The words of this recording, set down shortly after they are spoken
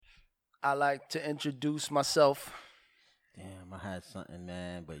I like to introduce myself. Damn, I had something,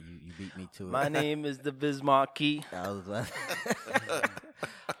 man, but you beat me to it. My name is the Bismarcky. That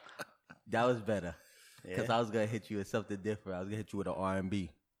was better. Because Yeah. I was going to hit you with something different. I was going to hit you with an R&B.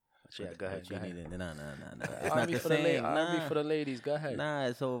 Yeah, go ahead. But you needed- No. It's not R&B the for the same. R&B for the ladies. Go ahead. Nah,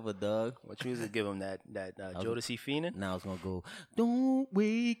 it's over, dog. What music give them that Jodeci Feenan? Now it's going to go, don't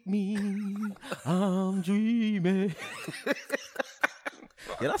wake me, I'm dreaming.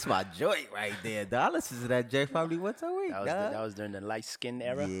 Yeah, that's my joint right there, dog. I listen to that joint probably once a week, That was during the light skin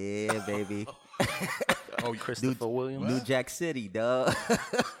era. Yeah, baby. Oh, Christopher Williams. New Jack City, dog.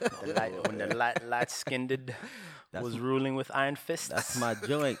 When the light skinned was ruling with iron fists. That's my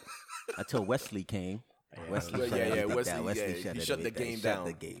joint. Until Wesley came. Wesley shut it Wesley, down. Wesley he shut shut it the down. game Shut down.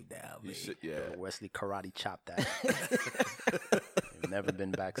 the game down, baby. Wesley karate chopped that. Never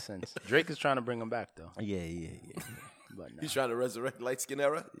been back since. Drake is trying to bring him back though. Yeah. But no. He's trying to resurrect light skin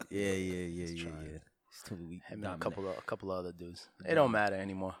era. Yeah. It's too weak. Him and a couple of other dudes. It don't matter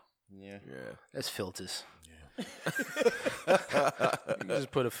anymore. Yeah. There's filters. You can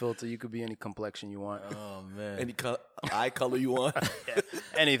just put a filter. You could be any complexion you want. Oh man. Any eye color you want. Yeah,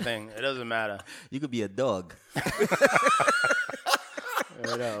 anything. It doesn't matter. You could be a dog. You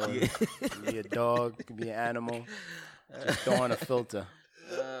could be a dog. You could be an animal. Just throw on a filter.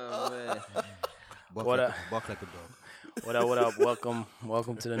 Oh man. What Bark like a dog. What up?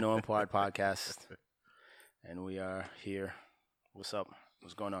 Welcome to the No Import Podcast. And we are here. What's up?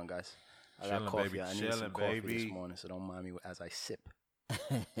 What's going on, guys? I got Chillin', coffee. baby. I need some Chillin', coffee baby. this morning, so don't mind me as I sip.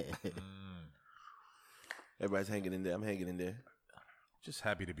 Everybody's hanging in there. I'm hanging in there. Just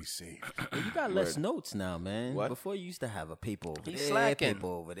happy to be saved. Well, you got less notes now, man. What? Before you used to have a paper over He's there, slacking. paper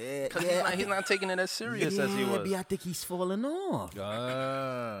over there. Because Yeah, he's not taking it as serious as he was. Maybe I think he's falling off.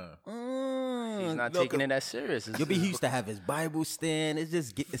 He's not taking it as serious. You'll be used to have his Bible stand.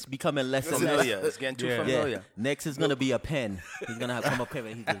 It's becoming less and familiar. less. It's getting too Yeah. familiar. Yeah. Next is gonna be a pen. He's gonna have come up here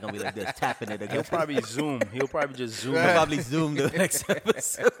and he's just gonna be like this, tapping it He'll against. probably zoom. He'll probably just zoom. He'll probably zoom the next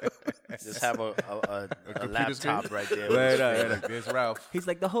episode. Just have a laptop right there. Right, there's Ralph. He's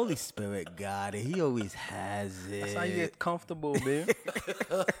like the Holy Spirit got it. He always has it. That's how you get comfortable, man.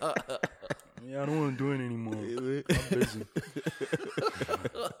 Yeah, I don't want to do it anymore. I'm busy.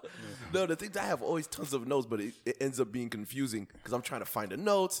 No, the things I have always tons of notes, but it ends up being confusing because I'm trying to find the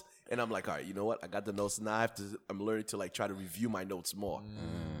notes, and I'm like, all right, you know what? I got the notes now. I'm learning to like try to review my notes more.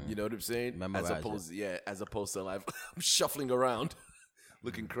 You know what I'm saying? Memorize As opposed to like I'm shuffling around,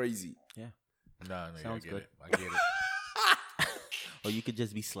 looking crazy. Yeah. No, I Sounds get good. it. I get it. Or you could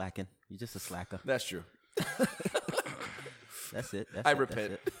just be slacking. You're just a slacker. That's true. That's it. I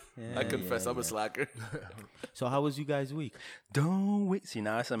repent. Yeah, I confess I'm yeah. a slacker. So how was you guys' week? Don't wait. See,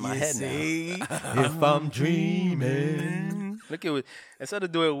 now it's in my head now. If I'm dreaming. Look at it. Instead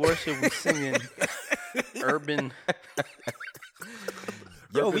of doing worship, we're singing urban.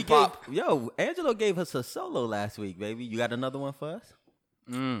 Angelo gave us a solo last week, baby. You got another one for us?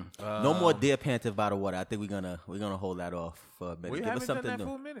 No more Deer Panther by the water. I think we're gonna hold that off for a minute. We Give haven't us done something that new.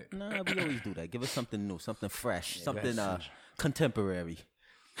 for a minute. Nah, we always do that. Give us something new, something fresh, something contemporary.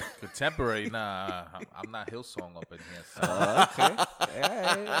 Contemporary, nah. I'm not Hillsong up in here. So. Okay.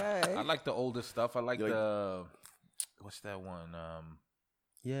 I like the older stuff. I like the what's that one?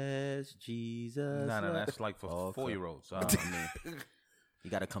 Yes, Jesus. No, that's like for Okay. 4-year-olds. You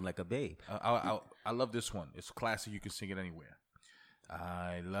gotta come like a babe. I love this one. It's classic. You can sing it anywhere.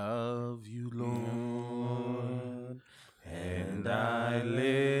 I love you, Lord, and I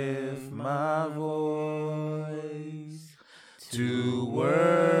lift my voice to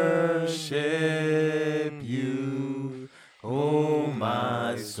worship you, oh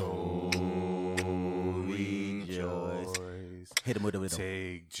my soul, rejoice. Hit him with a rhythm.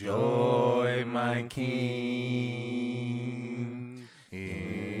 Take joy, my King,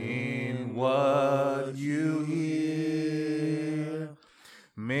 in what you hear.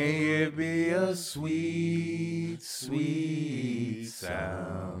 May it be a sweet, sweet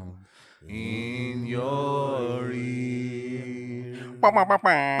sound in your ear.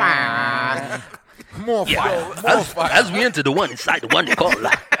 More fire. As we enter the one inside the one they call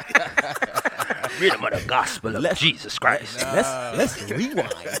life. Rhythm of the gospel of Jesus Christ. Let's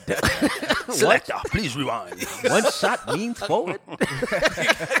rewind. Selector, please rewind. One shot means forward.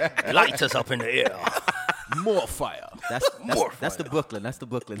 Light us up in the air. More fire. That's the Brooklyn. That's the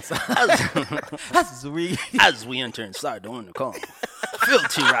Brooklyn side. As we enter inside the one they call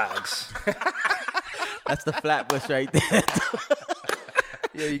filthy rags. That's the Flatbush right there.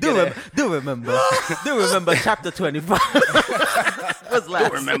 Yeah, you Do remember chapter 25. What's last?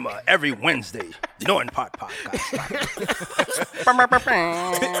 Don't remember every Wednesday No One Pod Podcast.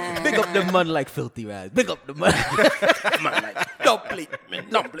 Big up the mud like filthy rags. Big up the mud.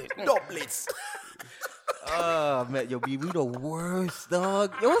 No blitz. Oh man, yo, B, we the worst,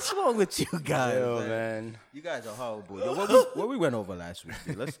 dog. Yo, what's wrong with you guys? Yo, man. You guys are horrible. Yo, what we went over last week,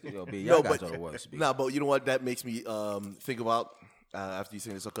 B? Let's, yo, B, y'all guys are the worst, B. Nah, but you know what that makes me think about after you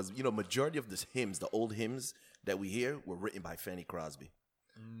sing this song? Because, you know, majority of the hymns, the old hymns that we hear were written by Fanny Crosby.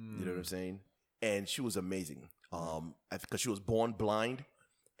 You know what I'm saying? And she was amazing because she was born blind,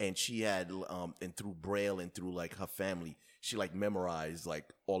 and she had, and through Braille and through, like, her family, she, like, memorized, like,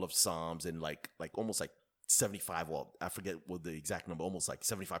 all of Psalms and, like almost, like, 75, well, I forget what the exact number, almost like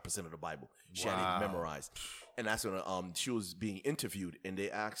 75% of the Bible. She had it memorized. And that's when she was being interviewed, and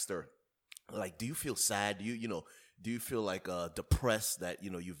they asked her, like, do you feel sad? Do you feel like depressed that, you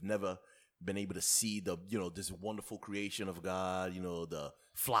know, you've never been able to see the, you know, this wonderful creation of God, you know, the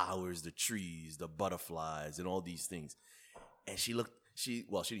flowers, the trees, the butterflies, and all these things? And she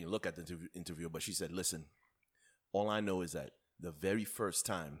didn't look at the interview, but she said, listen, all I know is that the very first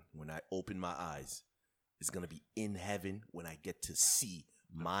time when I open my eyes, is going to be in heaven when I get to see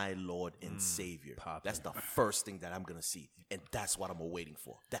my Lord and Savior. That's the first thing that I'm going to see. And that's what I'm waiting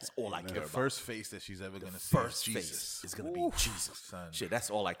for. That's all I care about. The first face that she's ever going to see. First face is going to be Jesus. Son. Shit,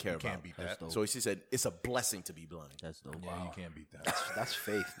 that's all I care about. Can't beat that. So she said, it's a blessing to be blind. That's dope. Yeah, you can't beat that. That's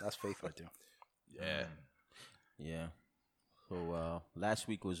faith. That's faith right there. Yeah. Yeah. So last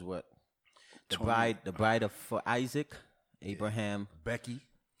week was what? The bride for Isaac, Abraham, Becky.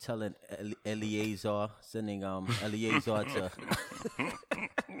 telling Eliezer, sending Eliezer to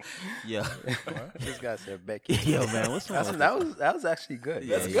yeah. This guy said Becky. Yo, man, what's wrong? That was actually good.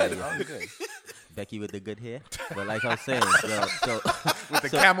 Yeah, That's yeah, good. yeah. That was good. Becky with the good hair, but like I was saying, so With the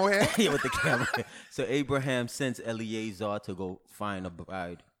camel hair? yeah, with the camel hair. So Abraham sends Eliezer to go find a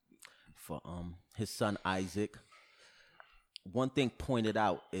bride for his son Isaac. One thing pointed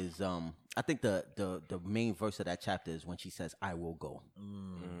out is I think the main verse of that chapter is when she says, "I will go."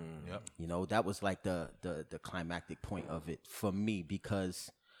 Yep. You know, that was like the climactic point of it for me, because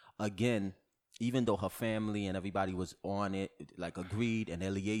again, even though her family and everybody was on it, like agreed, and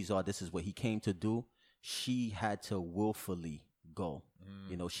Eliezer, this is what he came to do, she had to willfully go.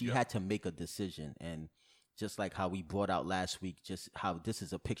 You know, she had to make a decision. And just like how we brought out last week, just how this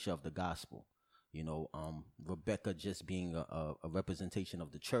is a picture of the gospel. You know, Rebecca just being a representation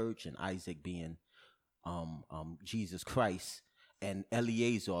of the church, and Isaac being Jesus Christ, and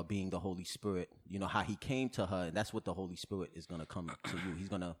Eliezer being the Holy Spirit. You know, how he came to her, and that's what the Holy Spirit is going to come to you.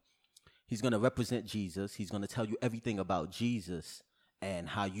 He's gonna represent Jesus. He's going to tell you everything about Jesus and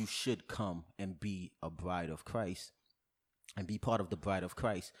how you should come and be a bride of Christ and be part of the bride of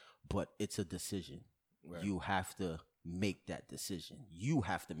Christ. But it's a decision. Right. You have to make that decision. You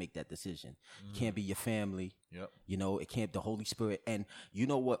have to make that decision. It can't be your family. Yep. You know, it can't be the Holy Spirit. And you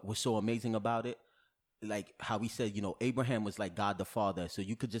know what was so amazing about it? Like how we said, you know, Abraham was like God the Father. So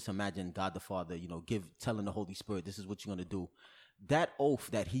you could just imagine God the Father, you know, telling the Holy Spirit, this is what you're going to do. That oath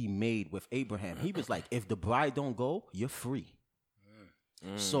that he made with Abraham, he was like, if the bride don't go, you're free.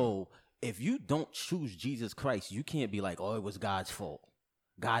 So if you don't choose Jesus Christ, you can't be like, oh, it was God's fault.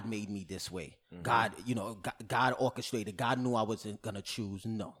 God made me this way. God, you know, God orchestrated. God knew I wasn't going to choose.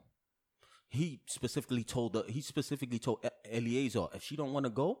 No. He specifically told Eliezer, if she don't want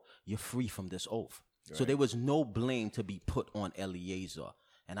to go, you're free from this oath. Right. So there was no blame to be put on Eliezer.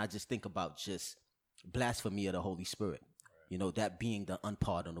 And I just think about just blasphemy of the Holy Spirit. You know, that being the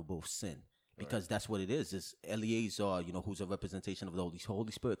unpardonable sin. Because that's what it is Eliezer, you know, who's a representation of the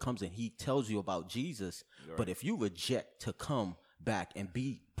Holy Spirit, comes and he tells you about Jesus. Right. But if you reject to come back and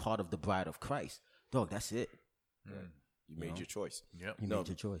be part of the bride of Christ, dog, that's it. Right. You made your choice. Yep. You made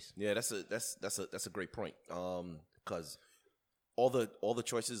your choice. Yeah, that's a great point. Because all the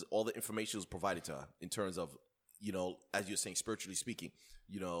choices, all the information was provided to her in terms of, you know, as you're saying, spiritually speaking,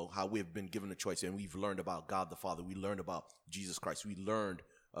 you know, how we've been given a choice, and we've learned about God the Father. We learned about Jesus Christ. We learned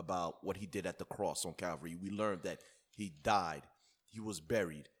about what he did at the cross on Calvary. We learned that he died, he was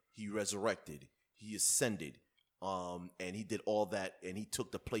buried, he resurrected, he ascended, and he did all that, and he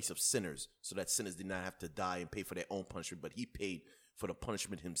took the place of sinners so that sinners did not have to die and pay for their own punishment, but he paid for the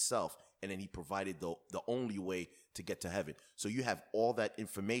punishment himself, and then he provided the only way to get to heaven. So you have all that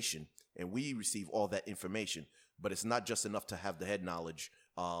information, and we receive all that information, but it's not just enough to have the head knowledge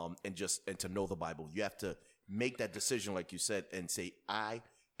and to know the Bible. You have to make that decision, like you said, and say, I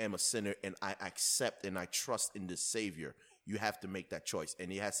am a sinner, and I accept and I trust in this Savior. You have to make that choice,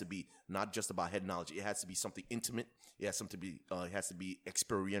 and it has to be not just about head knowledge. It has to be something intimate. It has to be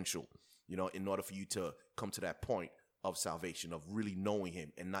experiential. You know, in order for you to come to that point of salvation, of really knowing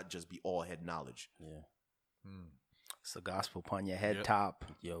him and not just be all head knowledge. Yeah. It's the gospel upon your head Yep. top.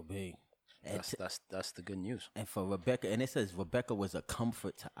 Yo, big. And, That's the good news. and for Rebecca, and it says Rebecca was a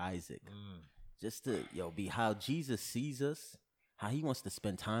comfort to Isaac. Just to, be how Jesus sees us, how he wants to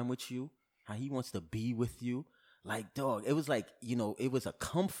spend time with you, how he wants to be with you. Like, dog, it was like, it was a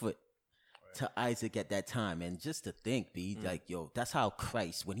comfort to Isaac at that time. And just to think, like, that's how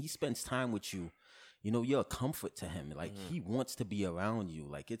Christ, when he spends time with you, you're a comfort to him. Like, he wants to be around you.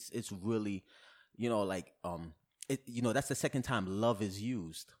 Like, it's really, that's the second time love is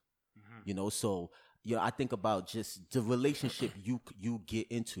used. So, I think about just the relationship you get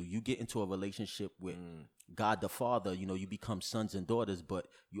into. You get into a relationship with God the Father, you become sons and daughters, but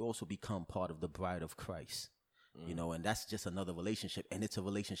you also become part of the bride of Christ. And that's just another relationship, and it's a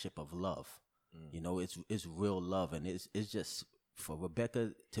relationship of love. It's real love, and it's just for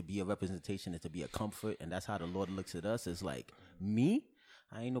Rebecca to be a representation and to be a comfort, and that's how the Lord looks at us. It's like, me,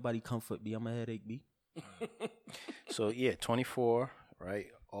 I ain't nobody comfort me. I'm a headache, me. So yeah, 24, right?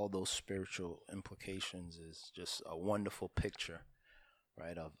 All those spiritual implications is just a wonderful picture,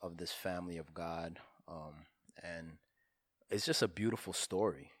 right, of this family of God, and it's just a beautiful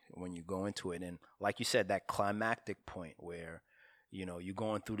story when you go into it. And like you said, that climactic point where, you're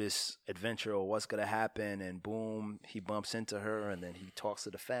going through this adventure or what's going to happen, and boom, he bumps into her, and then he talks to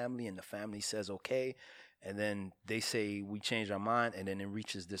the family, and the family says, okay. And then they say, we changed our mind, and then it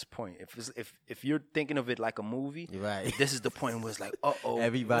reaches this point. If you're thinking of it like a movie, Right. this is the point where it's like, uh-oh.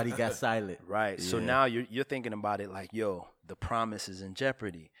 Everybody got silent. Right. So Yeah. now you're thinking about it like, the promise is in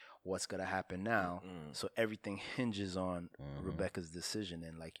jeopardy. What's going to happen now? So everything hinges on Rebecca's decision.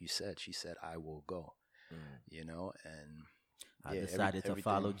 And like you said, she said, I will go, and I yeah, decided to everything-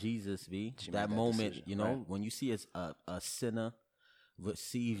 follow Jesus, B. She That made that moment, decision, right? right. When you see a sinner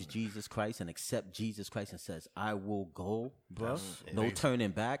receives Jesus Christ and accept Jesus Christ and says, I will go, bro. That's No amazing. turning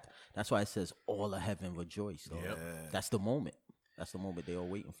back. That's why it says all of heaven rejoice. Dog. Yep. That's the moment. That's the moment they all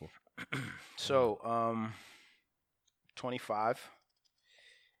waiting for. So 25.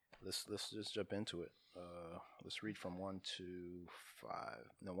 Let's just jump into it. Let's read from 1 to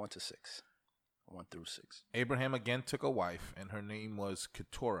 6. 1 through 6. Abraham again took a wife, and her name was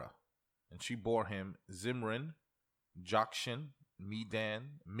Keturah, and she bore him Zimran, Jokshan,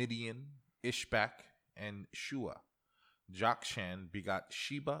 Medan, Midian, Ishbak, and Shua. Jokshan begot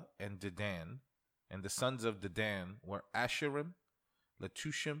Sheba and Dedan, and the sons of Dedan were Asherim,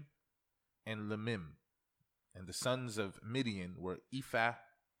 Letushim, and Lemim. And the sons of Midian were Ephah,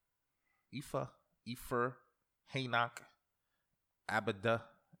 Hanok, Abida,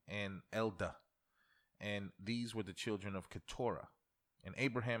 and Elda. And these were the children of Keturah. And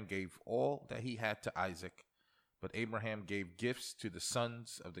Abraham gave all that he had to Isaac, but Abraham gave gifts to the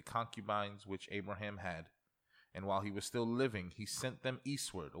sons of the concubines which Abraham had. And while he was still living, he sent them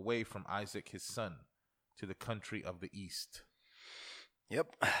eastward, away from Isaac his son, to the country of the east.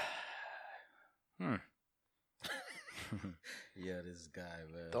 Yep. Yeah, this guy,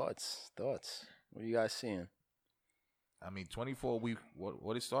 man. Thoughts. What are you guys seeing? I mean, 24,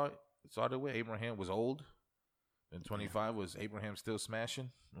 what it started? It started with Abraham was old. And 25 was Abraham still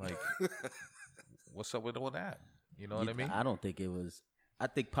smashing. Like, what's up with all that? You know what I mean? I don't think it was. I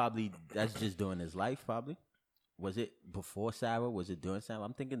think probably that's just during his life, probably. Was it before Sarah? Was it during Sarah?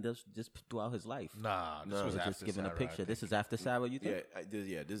 I'm thinking this just throughout his life. Nah, this No. was Was it after just giving Sarah, a I picture? think. This is after Sarah, you think?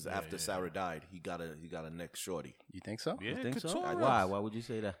 This is after Sarah died. He got a next shorty. You think so? Yeah, You think so? Keturah. Why? Why would you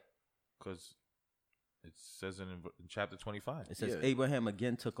say that? Because it says in chapter 25. It says Yeah. Abraham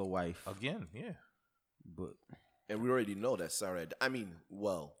again took a wife, Again, yeah. but And we already know that Sarah. I mean,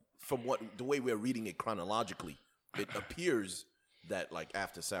 well, from the way we're reading it chronologically, it appears that like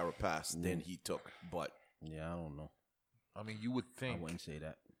after Sarah passed, then he took. But yeah, I don't know. I mean, you would I think, wouldn't say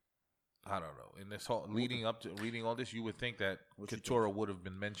that. I don't know, in this whole, leading up to reading all this, you would think that What you Keturah would have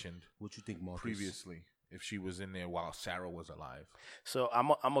been mentioned What you think, Marcus? previously if she was in there while Sarah was alive. So I'm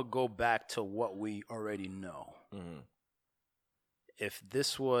gonna go back to what we already know. If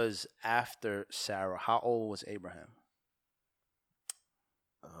this was after Sarah, how old was Abraham?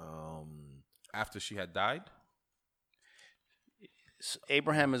 After she had died? So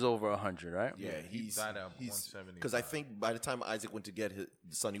Abraham is over 100, right? yeah, he he's died at 175. because I think by the time Isaac went to get his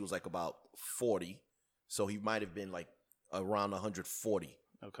son, he was like about 40, so he might have been like around 140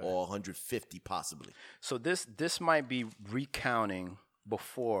 Okay. or 150 possibly. So this might be recounting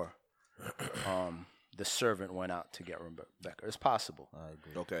before the servant went out to get Rebecca. It's possible. I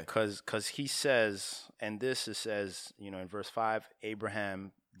agree. Okay, Because he says, and this it says, in verse 5,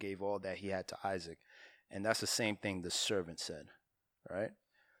 Abraham gave all that he had to Isaac. And that's the same thing the servant said, right?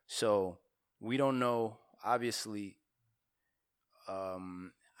 So we don't know, obviously,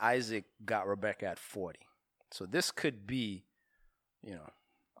 Isaac got Rebecca at 40. So this could be,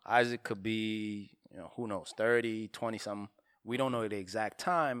 Isaac could be, who knows, 30, 20 something. We don't know the exact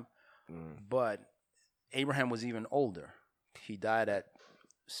time, but Abraham was even older. He died at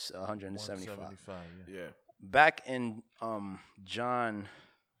 175. 175, Yeah. Back in John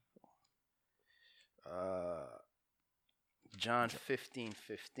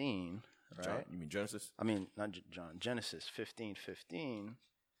 15:15, right? John, you mean Genesis? I mean, not John, Genesis 15:15.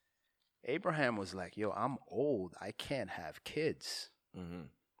 Abraham was like, yo, I'm old. I can't have kids. Mm-hmm.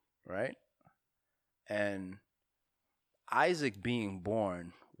 Right? And Isaac being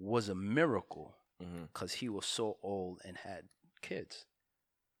born was a miracle because he was so old and had kids.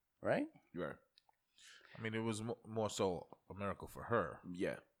 Right? Right. I mean, it was more so a miracle for her,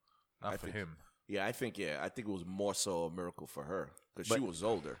 Yeah. not I for think- him. Yeah, I think it was more so a miracle for her because she was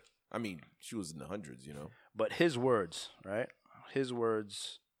older. I mean, she was in the hundreds, But his words, right? His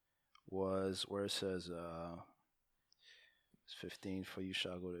words was where it says, it's 15, for you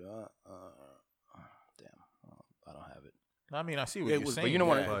shall go to, I don't have it. I mean, I see what Yeah, you're saying. but you know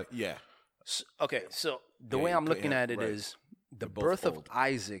what but Yeah. Okay, so the Yeah, way I'm you looking can't- at it right. is the They're both birth of old.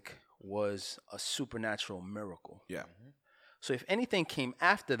 Isaac was a supernatural miracle. Yeah. So if anything came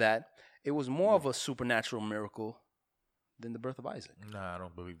after that, it was more of a supernatural miracle than the birth of Isaac. Nah, I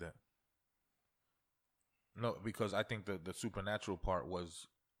don't believe that. No, because I think the supernatural part was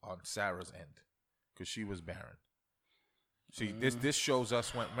on Sarah's end, because she was barren. See, this shows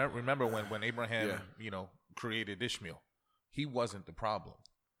us remember when Abraham created Ishmael, he wasn't the problem.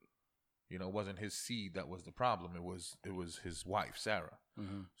 It wasn't his seed that was the problem. It was his wife Sarah.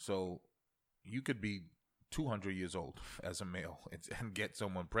 So you could be 200 years old as a male and get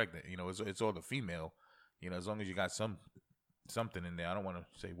someone pregnant. It's all the female. As long as you got something in there. I don't want to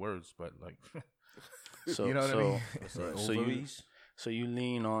say words, but like, So, you know what I mean? So you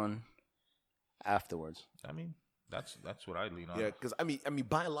lean on afterwards. I mean, that's what I lean on. Yeah, because I mean,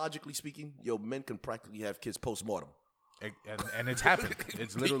 biologically speaking, men can practically have kids post-mortem. And it's happened.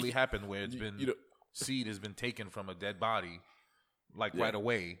 It's literally happened where it's been You know- seed has been taken from a dead body, like Yeah. right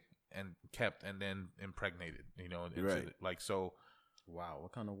away, and kept and then impregnated. Into Right. so. Wow,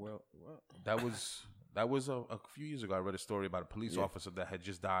 what kind of world? What? That was a few years ago. I read a story about a police officer that had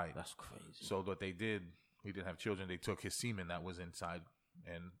just died. That's crazy. So what they did, he didn't have children. They took his semen that was inside,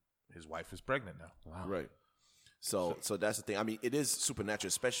 and his wife is pregnant now. Wow. Right. So that's the thing. I mean, it is supernatural,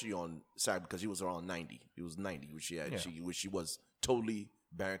 especially on Sarah, because he was around 90. He was 90, which she was totally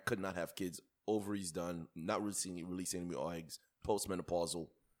barren, could not have kids, ovaries done, not releasing any more eggs, postmenopausal,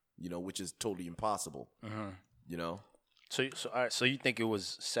 which is totally impossible. So all right. So you think it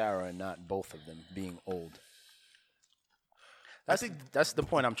was Sarah and not both of them being old? That's the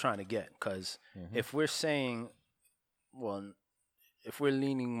point I'm trying to get. Because if we're saying, if we're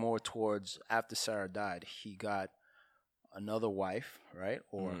leaning more towards after Sarah died, he got another wife, right,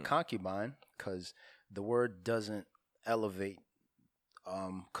 or a concubine, because the word doesn't elevate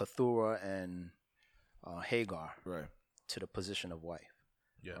Keturah and Hagar Right. to the position of wife.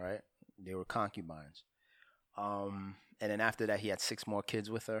 Yeah. Right? They were concubines. And then after that, he had 6 more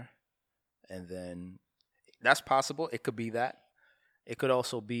kids with her. And then that's possible. It could be that. It could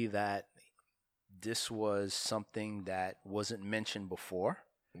also be that this was something that wasn't mentioned before.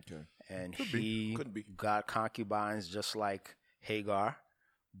 Okay. And Could be. he Could be. got concubines just like Hagar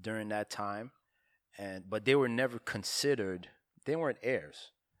during that time. But they were never considered, they weren't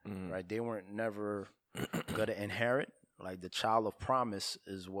heirs, right? They weren't never going to inherit. Like the child of promise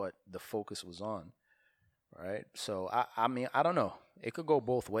is what the focus was on. Right. So, I mean, I don't know. It could go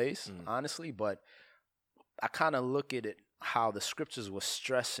both ways, honestly, but I kind of look at it how the scriptures were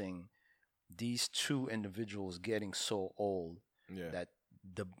stressing these 2 individuals getting so old that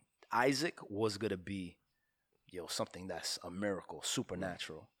Isaac was going to be, something that's a miracle,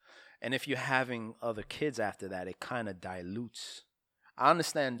 supernatural. And if you're having other kids after that, it kind of dilutes. I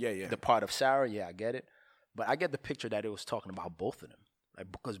understand the part of Sarah. Yeah, I get it. But I get the picture that it was talking about both of them. Like,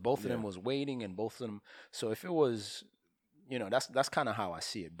 because both of them was waiting and both of them. So if it was, that's kind of how I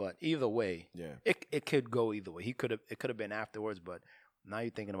see it. But either way, it could go either way. It could have been afterwards. But now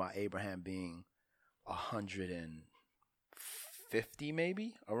you're thinking about Abraham being 150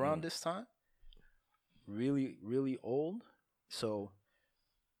 maybe around this time. Really, really old. So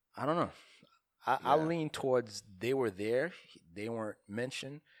I don't know. I lean towards they were there. They weren't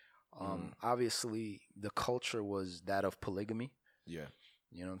mentioned. Obviously, the culture was that of polygamy. Yeah.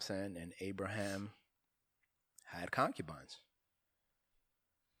 You know what I'm saying? And Abraham had concubines.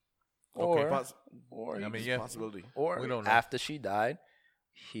 Okay. Or I mean, yeah. Possibility. or We don't know. after she died,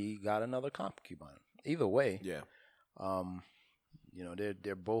 he got another concubine. Either way, Yeah. you know,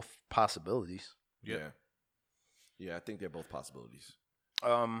 they're both possibilities. Yeah. Yeah, I think they're both possibilities.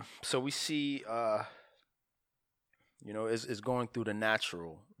 So we see, you know, it's going through the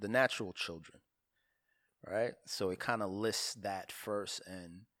natural children, right? So it kind of lists that first,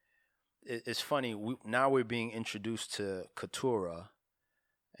 and it's funny. Now we're being introduced to Keturah,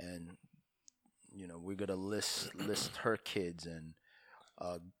 and you know, we're gonna list her kids and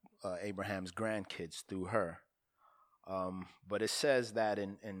Abraham's grandkids through her. But it says that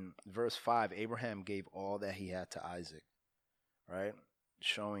in verse 5, Abraham gave all that he had to Isaac, right?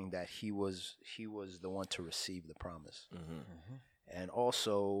 Showing that he was the one to receive the promise. And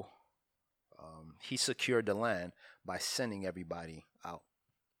also, he secured the land by sending everybody out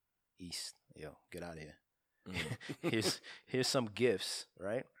east. Yo, get out of here. Here's some gifts,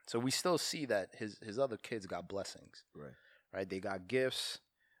 right? So we still see that his other kids got blessings, right? They got gifts,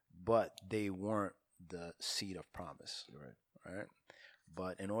 but they weren't the seed of promise, right?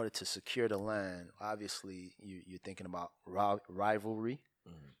 But in order to secure the land, obviously you're thinking about rivalry,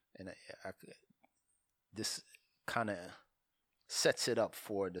 and this kind of sets it up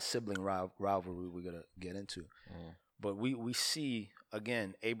for the sibling rivalry we're gonna get into. But we see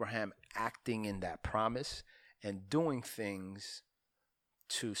again Abraham acting in that promise and doing things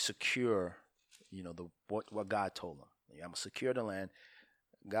to secure, you know, what God told him. I'm gonna secure the land,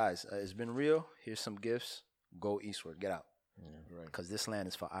 guys. It's been real. Here's some gifts. Go eastward. Get out, because this land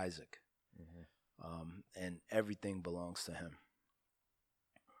is for Isaac, and everything belongs to him.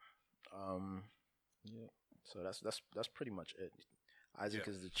 So that's pretty much it. Isaac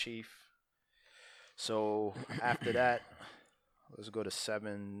is the chief. So after that, let's go to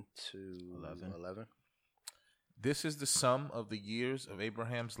 7 to 11. This is the sum of the years of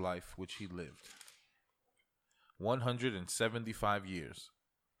Abraham's life which he lived, 175 years.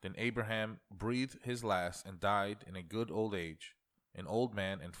 Then Abraham breathed his last and died in a good old age, an old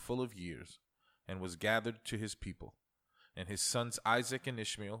man and full of years, and was gathered to his people. And his sons Isaac and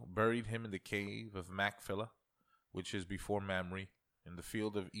Ishmael buried him in the cave of Machpelah, which is before Mamre, in the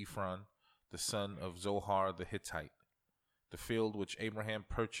field of Ephron, the son of Zohar the Hittite, the field which Abraham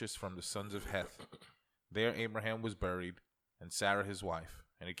purchased from the sons of Heth. There Abraham was buried, and Sarah his wife.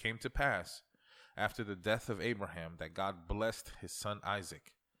 And it came to pass, after the death of Abraham, that God blessed his son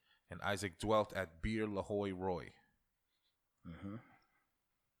Isaac, and Isaac dwelt at Beer Lahai Roi.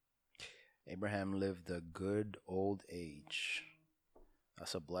 Abraham lived a good old age.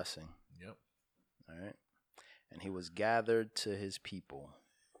 That's a blessing. Yep. All right. And he was gathered to his people.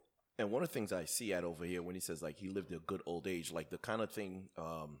 And one of the things I see at over here when he says like he lived a good old age, like the kind of thing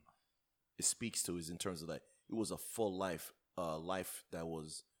it speaks to is in terms of like it was a full life, life that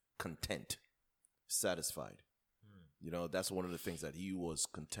was content, satisfied. You know, that's one of the things that he was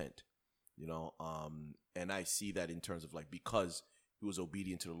content. You know, and I see that in terms of like because he was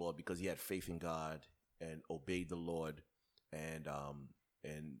obedient to the Lord, because he had faith in God and obeyed the Lord, and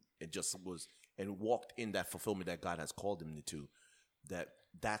it just was and walked in that fulfillment that God has called him to.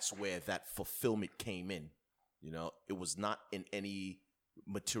 That's where that fulfillment came in. You know, it was not in any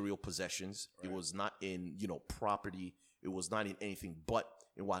material possessions. Right. It was not in, you know, property. It was not in anything but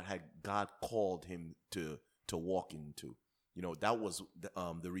in what had God called him to walk into. You know, that was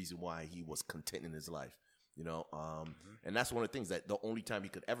the reason why he was content in his life. You know, and that's one of the things that the only time you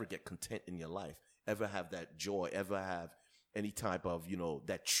could ever get content in your life, ever have that joy, ever have any type of, you know,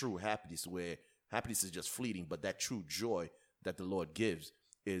 that true happiness, where happiness is just fleeting, but that true joy that the Lord gives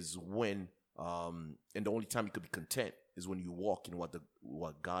is when, and the only time you could be content is when you walk in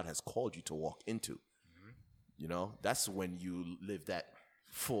what God has called you to walk into. You know, that's when you live that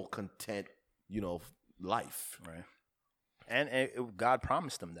full content, you know, life. Right. And God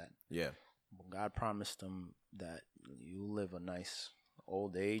promised him that. Yeah. God promised him that you live a nice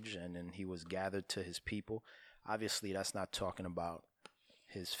old age, and then he was gathered to his people. Obviously, that's not talking about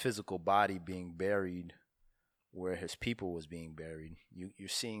his physical body being buried where his people was being buried. You're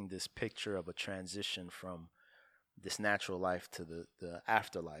seeing this picture of a transition from this natural life to the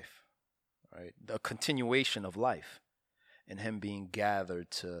afterlife, right? The continuation of life, and him being gathered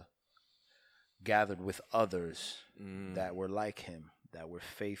with others that were like him, that were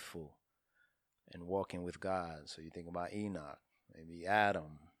faithful and walking with God. So you think about Enoch, maybe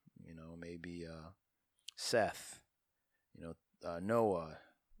Adam, you know, maybe Seth, you know, Noah,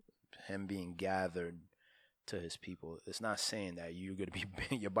 him being gathered to his people. It's not saying that you're gonna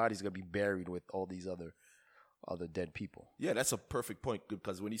be your body's gonna be buried with all these other dead people. Yeah, that's a perfect point,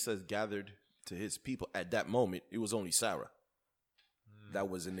 because when he says gathered to his people, at that moment it was only Sarah that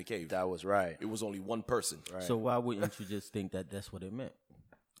was in the cave. That was right. It was only one person. Right. So why wouldn't you just think that that's what it meant?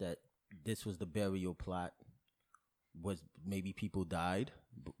 That this was the burial plot was maybe people died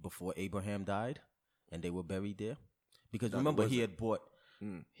before Abraham died, and they were buried there. Because remember, he had bought.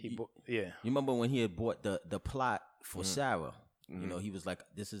 Yeah. You remember when he had bought the plot for Sarah? You know, he was like,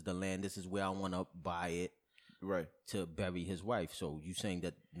 "This is the land. This is where I want to buy it." Right. To bury his wife. So you saying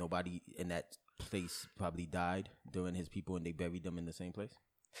that nobody in that place probably died during his people, and they buried them in the same place?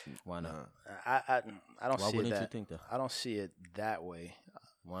 Why not? I don't Why see it wouldn't that. you think that? I don't see it that way.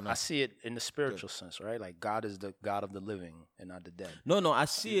 Why I not? see it in the spiritual sense, right? Like God is the God of the living and not the dead. No, I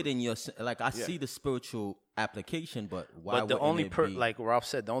see it in your like I see the spiritual application, but why? But the wouldn't only it be, like Ralph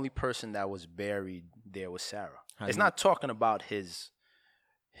said, the only person that was buried there was Sarah. How It's you- not talking about his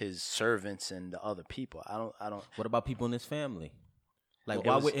servants and the other people. I don't. What about people in his family? Like, Well,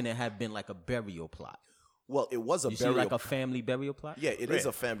 why it was- wouldn't it have been like a burial plot? Well, it was a You see, burial. like a family burial plot? yeah, it is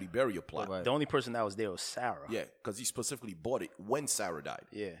a family burial plot. Right. The only person that was there was Sarah. Yeah, because he specifically bought it when Sarah died.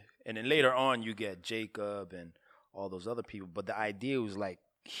 Yeah. And then later on, you get Jacob and all those other people. But the idea was like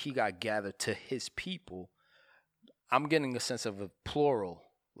he got gathered to his people. I'm getting a sense of a plural.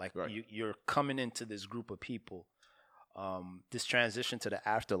 Like Right. you're coming into this group of people, this transition to the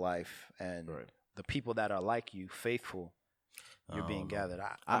afterlife, and Right. the people that are like you, faithful, you're being gathered.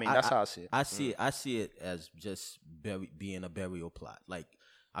 I I- mean, that's how I see it. I see it as just being a burial plot. Like,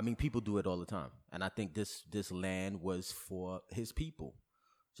 I mean, people do it all the time, and I think this land was for his people.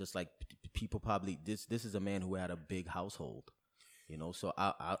 Just like people probably this is a man who had a big household, you know. So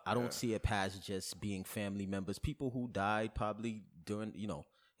I don't see it past just being family members. People who died probably during, you know,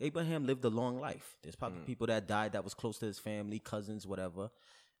 Abraham lived a long life. There's probably people that died that was close to his family, cousins, whatever.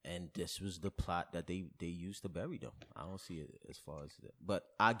 And this was the plot that they used to bury them. I don't see it as far as that. But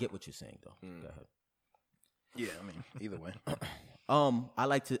I get what you're saying, though. Go ahead. Yeah, I mean, either way. I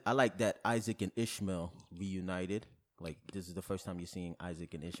like that Isaac and Ishmael reunited. Like, this is the first time you're seeing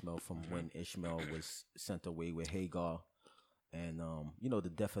Isaac and Ishmael from when Ishmael was sent away with Hagar, and you know, the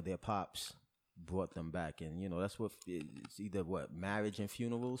death of their pops brought them back. And you know, that's what it's either marriage and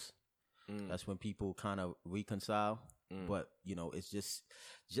funerals. That's when people kind of reconcile. But you know, it's just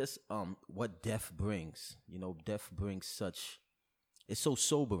what death brings. You know, death brings it's so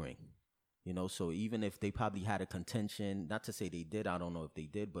sobering. You know, so even if they probably had a contention, not to say they did, I don't know if they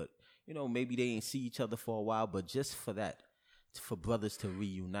did, but you know, maybe they didn't see each other for a while, but just for that, for brothers to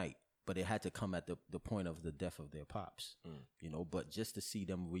reunite, but it had to come at the point of the death of their pops. You know, but just to see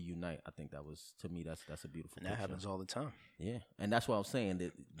them reunite, I think that was, to me, that's a beautiful And that picture. happens all the time. Yeah, and that's what I'm saying.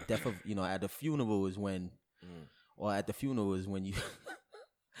 The death of, you know, at the funeral is when, or at the funeral is when you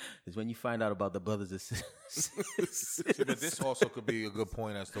is when you find out about the brothers and sisters. But this also could be a good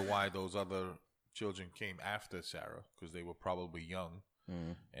point as to why those other children came after Sarah, because they were probably young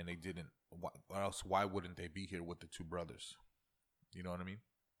and they didn't. Or else, why wouldn't they be here with the two brothers? You know what I mean?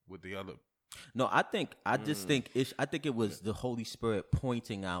 With the other. No, I just think I think it was the Holy Spirit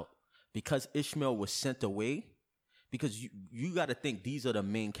pointing out, because Ishmael was sent away, because you got to think these are the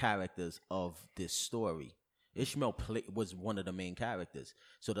main characters of this story. Ishmael was one of the main characters.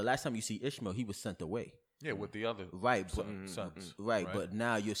 So the last time you see Ishmael, he was sent away. Yeah, with the other Right, but, sons. right, but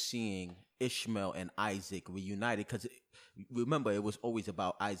now you're seeing Ishmael and Isaac reunited, because remember, it was always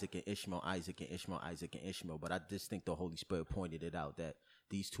about Isaac and Ishmael, Isaac and Ishmael, Isaac and Ishmael. But I just think the Holy Spirit pointed it out that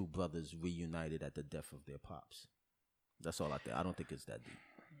these two brothers reunited at the death of their pops. That's all I think. I don't think it's that deep.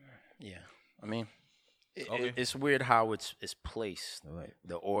 Yeah, I mean, Okay. it's weird how it's placed, Right.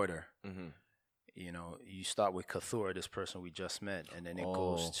 the order. You know, you start with Keturah, this person we just met, and then it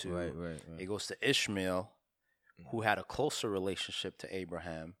goes to right. it goes to Ishmael, who had a closer relationship to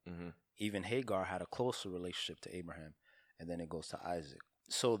Abraham. Even Hagar had a closer relationship to Abraham, and then it goes to Isaac.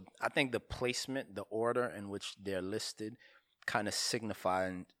 So I think the placement, the order in which they're listed, kind of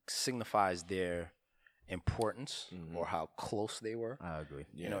signifies their importance or how close they were. I agree.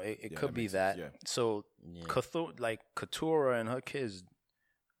 You know, it Yeah, could that be makes that. sense, yeah. So, Yeah. Keturah and her kids,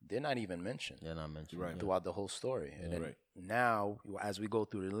 they're not even mentioned They're not mentioned. Right. throughout the whole story. And then Right. now, as we go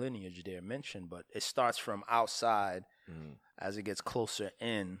through the lineage, they're mentioned, but it starts from outside. As it gets closer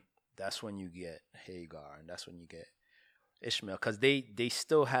in, that's when you get Hagar, and that's when you get Ishmael, because they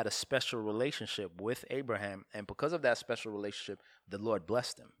still had a special relationship with Abraham, and because of that special relationship, the Lord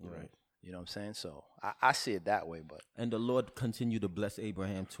blessed them. Right. You know what I'm saying? So I see it that way, but And the Lord continued to bless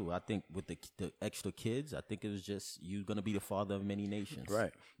Abraham too. I think with the extra kids, I think it was just, you're gonna be the father of many nations.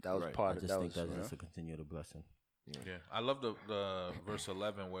 that was Right. part I of just that. think Was, that's just a continued blessing. Yeah, I love the verse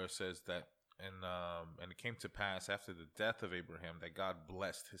 11 where it says that, and it came to pass after the death of Abraham that God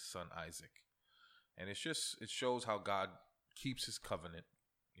blessed his son Isaac, and it shows how God keeps his covenant,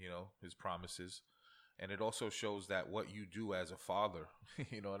 you know, his promises, and it also shows that what you do as a father,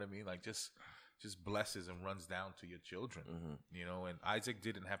 you know what I mean, like just just blesses and runs down to your children. You know, and Isaac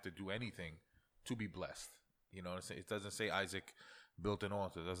didn't have to do anything to be blessed. You know, it doesn't say Isaac built an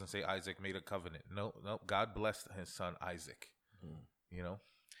altar. It doesn't say Isaac made a covenant. No, God blessed his son Isaac. You know.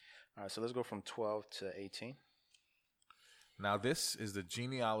 All right, so let's go from 12 to 18. Now this is the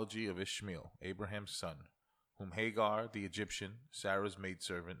genealogy of Ishmael, Abraham's son, whom Hagar the Egyptian, Sarah's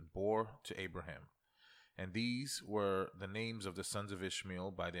maidservant, bore to Abraham. And these were the names of the sons of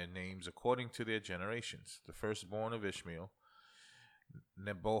Ishmael by their names according to their generations. The firstborn of Ishmael,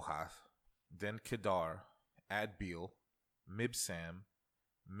 Nebohath, then Kedar, Adbeel, Mibsam,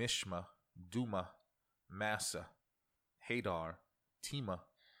 Mishma, Duma, Massa, Hadar, Tema,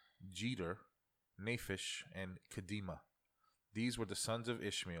 Jeter, Naphish, and Kedema. These were the sons of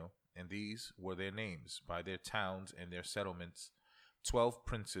Ishmael, and these were their names by their towns and their settlements, 12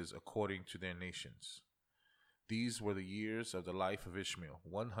 princes according to their nations. These were the years of the life of Ishmael,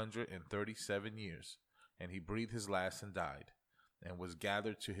 137 years, and he breathed his last and died, and was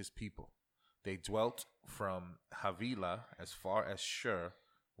gathered to his people. They dwelt from Havilah as far as Shur,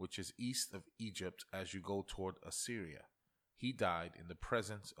 which is east of Egypt as you go toward Assyria. He died in the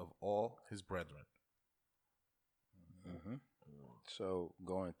presence of all his brethren. So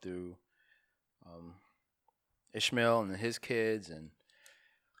going through Ishmael and his kids and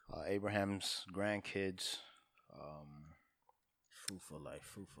Abraham's grandkids. Fruitful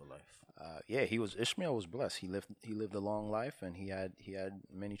life. Yeah, Ishmael was blessed. He lived a long life, and he had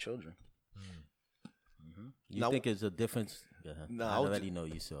many children. You Now- think there's a difference? Go ahead. No, I I was already know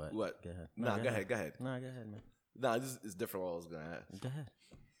you saw it. What? Go ahead. Nah, go ahead. Go ahead, man. Nah, this is different. What I was gonna ask. Go ahead.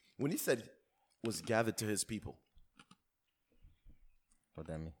 When he said was gathered to his people, What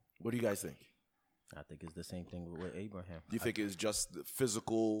that mean? what do you guys think? I think it's the same thing with Abraham. Do you think it's just the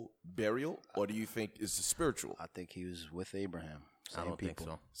physical burial, or do you think it's the spiritual? I think he was with Abraham. I don't think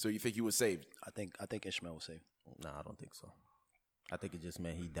so. So you think he was saved? I think Ishmael was saved. No, I don't think so. I think it just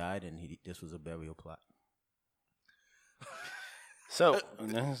meant he died and this was a burial plot. So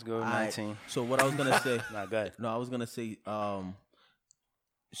let's go to All right. 19. So what I was gonna say. Nah, go ahead. No, I was gonna say.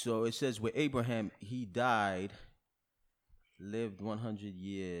 So it says with Abraham, he died, lived 100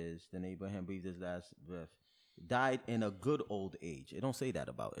 years. Then Abraham breathed his last breath. Died in a good old age. It don't say that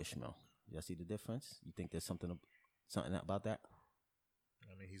about Ishmael. Y'all see the difference? You think there's something about that?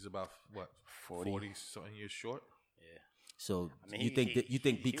 I mean, he's about, what, 40. 40-something years short? So I mean, you think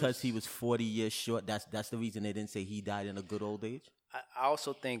he because was- he was 40 years short, that's the reason they didn't say he died in a good old age? I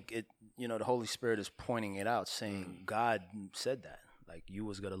also think the Holy Spirit is pointing it out, saying God said that. Like, you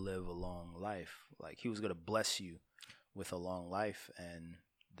was going to live a long life. Like, he was going to bless you with a long life, and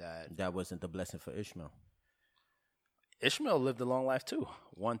That wasn't the blessing for Ishmael. Ishmael lived a long life too.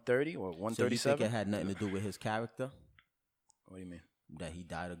 130 or So you 137. think it had nothing to do with his character? What do you mean? That he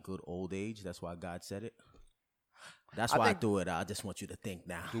died a good old age? That's why God said it? That's why I threw it out. I just want you to think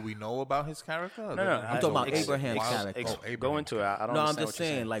now. Do we know about his character? No, I'm talking about Abraham's character. Go into it. I don't No, I'm understand just what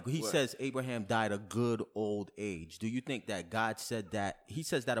you're saying, like, he says Abraham died a good old age. Do you think that God said that? He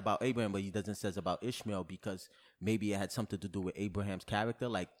says that about Abraham, but he doesn't say about Ishmael because maybe it had something to do with Abraham's character,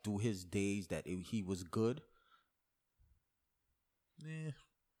 like through his days that he was good? Yeah.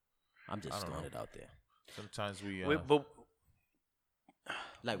 I'm just I don't throwing know. it out there. Sometimes we... Wait, but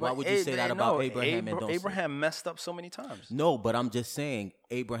Like, why would you say that about Abraham and don't say- Abraham messed up so many times. No, but I'm just saying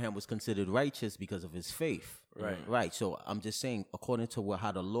Abraham was considered righteous because of his faith. Right. Right. So I'm just saying, according to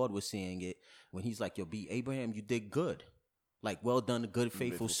how the Lord was seeing it, when he's like, yo, Abraham, you did good. Like, well done, good,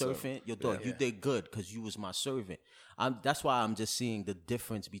 faithful servant. Yo, dog, you did good because you was my servant. That's why I'm just seeing the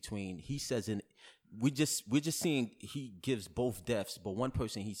difference between, he says, we're just seeing he gives both deaths, but one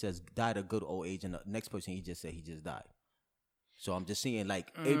person he says died a good old age, and the next person he just said he just died. So I'm just seeing, like,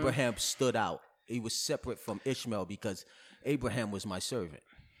 Abraham stood out. He was separate from Ishmael because Abraham was my servant.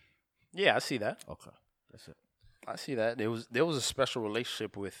 Yeah, I see that. Okay, that's it. I see that. There was a special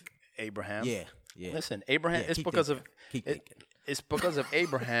relationship with Abraham. Yeah. Listen, Abraham. Yeah, it's keep because thinking. Keep thinking. it's because of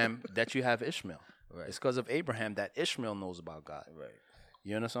Abraham that you have Ishmael. Right. It's because of Abraham that Ishmael knows about God. Right.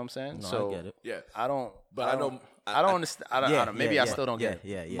 You understand what I'm saying? No, so I get it. Yeah. I don't. But I I don't. know- I don't understand. I don't. Maybe I still don't get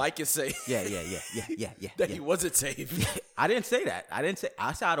it. Yeah. Mike is saying Yeah. that he wasn't saved. I didn't say that. I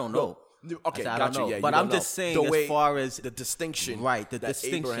said I don't know. No, I okay, said, I gotcha. don't know. Yeah, you but don't I'm know. just saying, The way- as far as the distinction, right, the that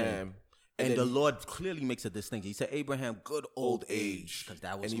distinction, Abraham, and the then- Lord clearly makes a distinction. He said, "Abraham, good old age, because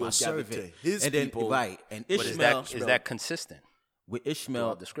that was And he my was gathered servant." to his and then, people. right, and But Ishmael is that consistent with Ishmael.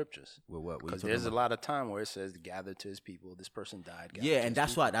 throughout the scriptures? With what? What you Because talking there's a about? lot of time where it says gathered to his people. This person died. gathered Yeah, to and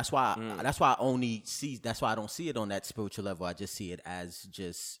his that's why I only see. That's why I don't see it on that spiritual level. I just see it as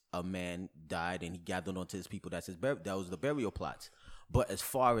just a man died and he gathered onto his people. That was the burial plots. But as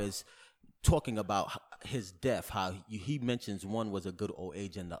far as talking about his death, how he mentions one was a good old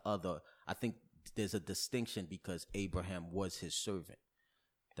age and the other, I think there's a distinction because Abraham was his servant.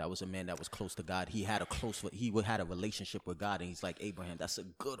 That was a man that was close to God. He had a relationship with God, and he's like, Abraham, that's a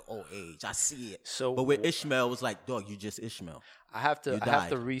good old age. I see it. So, but with Ishmael, it was like, dog, you just Ishmael. I have to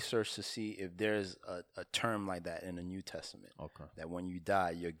died. research to see if there's a term like that in the New Testament. Okay. That when you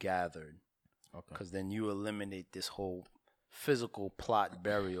die, you're gathered. Okay. Because then you eliminate this whole physical plot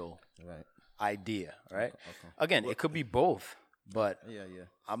burial Right. idea, right? Okay. Again, it could be both, but Yeah.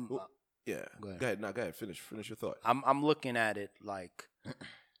 I'm Yeah. Go ahead. Go ahead. No, go ahead. Finish your thought. I'm looking at it like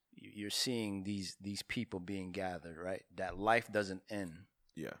you're seeing these people being gathered, right? That life doesn't end,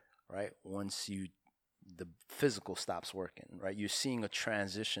 Yeah. right? Once the physical stops working, right? You're seeing a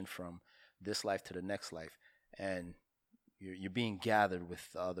transition from this life to the next life, and you're being gathered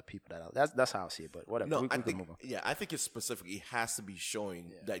with the other people that's how I see it. But whatever. No, we I can think move on. I think it's specifically it has to be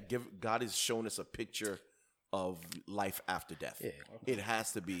showing that God is showing us a picture of life after death. Yeah. It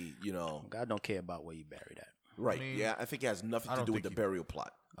has to be, God don't care about where you buried at. right. I mean, yeah, I think it has nothing I to don't do with the think burial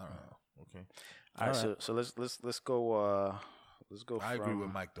plot. I don't know. Okay. All right, so let's go. Let's go. I agree from-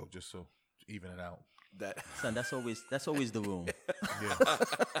 with Mike though, just so even it out. That Son, that's always the room. Yeah.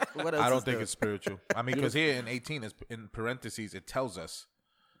 What else I don't is think there? it's spiritual. I mean, because here in 18, in parentheses, it tells us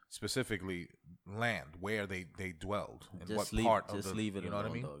specifically land where they dwelled and what part of the. leave it you know alone,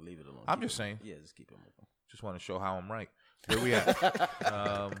 what I mean? dog. Leave it alone. I'm Keep just it- saying. Yeah, just keep it moving. Just want to show how I'm right. Where we at?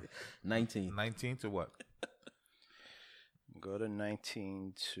 19. 19 to what? Go to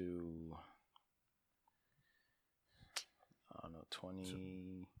 19 to, I don't know,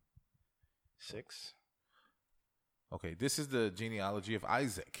 26. Okay, this is the genealogy of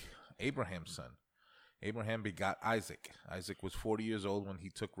Isaac, Abraham's son. Abraham begot Isaac. Isaac was 40 years old when he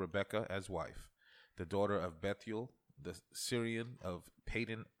took Rebekah as wife, the daughter of Bethuel, the Syrian of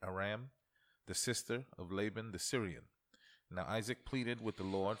Padan Aram, the sister of Laban the Syrian. Now Isaac pleaded with the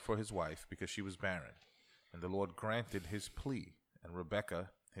Lord for his wife because she was barren. And the Lord granted his plea, and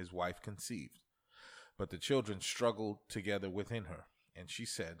Rebekah, his wife, conceived. But the children struggled together within her, and she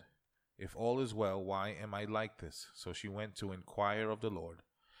said, If all is well, why am I like this? So she went to inquire of the Lord.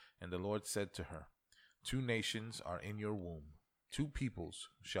 And the Lord said to her, 2 nations are in your womb. 2 peoples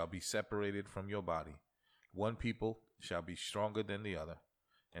shall be separated from your body. 1 people shall be stronger than the other,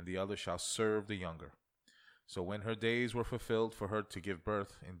 and the other shall serve the younger. So when her days were fulfilled for her to give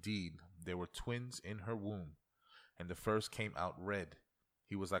birth, indeed, there were twins in her womb. And the first came out red.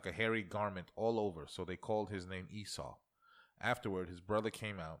 He was like a hairy garment all over, so they called his name Esau. Afterward, his brother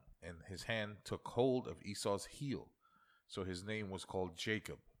came out, and his hand took hold of Esau's heel. So his name was called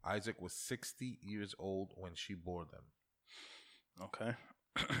Jacob. Isaac was 60 years old when she bore them. Okay.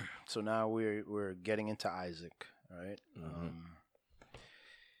 So now we're getting into Isaac, right?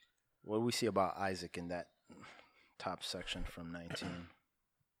 What do we see about Isaac in that top section from 19?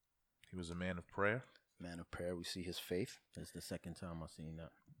 He was a man of prayer. Man of prayer. We see his faith. That's the second time I've seen that.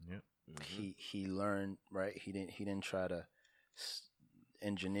 Yeah. He learned, right? He didn't try to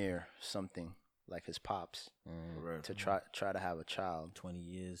engineer something like his pops right. to try to have a child. 20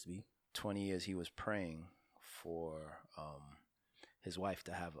 years, B. 20 years he was praying for his wife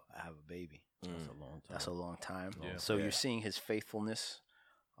to have a baby. That's a long time. That's a long time. Yeah. So Yeah. you're seeing his faithfulness.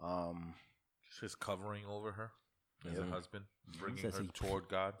 Just his covering over her as a husband, bringing says her he- toward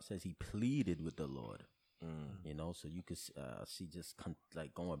God. It says he pleaded with the Lord. You know, so you could see just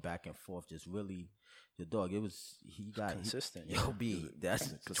like going back and forth, just really, the dog. It was he got consistent, Yo, B,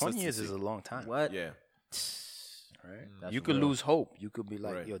 that's 20 years is a long time. what? Yeah. Right? That's You could real. lose hope. You could be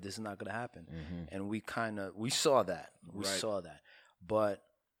like, Right. yo, this is not going to happen. And we saw that. We Right. saw that. But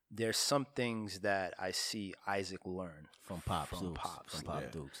there's some things that I see Isaac learn From Pops, from Dukes, Pops. from Pop Yeah.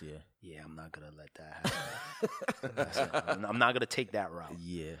 Dukes, yeah, Yeah, I'm not going to let that happen. That's it. I'm not going to take that route.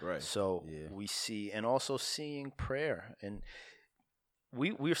 yeah, Right. So Yeah. we see, and also seeing prayer, and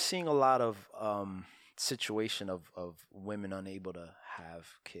we're seeing a lot of situation of women unable to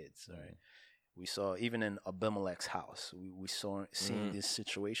have kids. Right? We saw even in Abimelech's house, we saw seeing this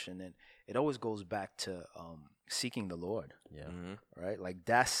situation, and it always goes back to seeking the Lord, yeah. right? Like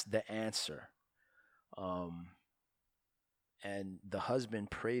that's the answer. And the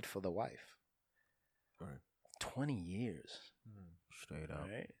husband prayed for the wife. Right. 20 years. Straight up.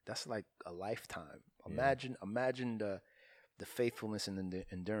 Right? That's like a lifetime. Yeah. Imagine the faithfulness and the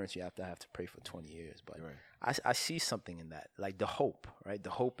endurance you have to pray for 20 years. But Right. I see something in that, like the hope, right? The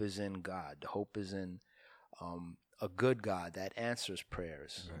hope is in God. The hope is in a good God that answers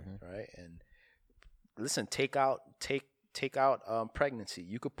prayers, right? And listen, take out pregnancy.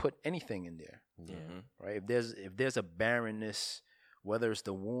 You could put anything in there, Yeah. right? If there's a barrenness whether it's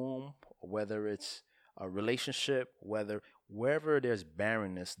the womb, whether it's a relationship, wherever there's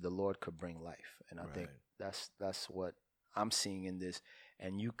barrenness, the Lord could bring life. And I think that's what I'm seeing in this.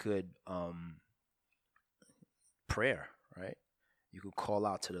 And you could prayer, right? You could call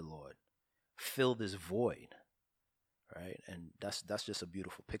out to the Lord, fill this void, right? And that's just a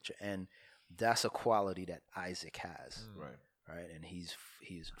beautiful picture. And that's a quality that Isaac has, right? And he's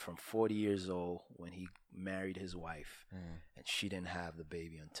from 40 years old when he married his wife, and she didn't have the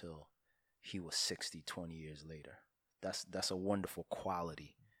baby until he was 60, 20 years later. That's a wonderful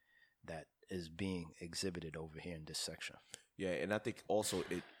quality that is being exhibited over here in this section. Yeah, and I think also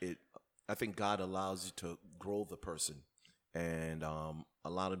I think God allows you to grow the person and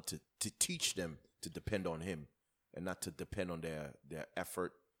allow them to teach them to depend on Him and not to depend on their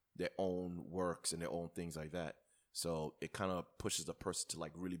effort, their own works, and their own things like that. So it kind of pushes the person to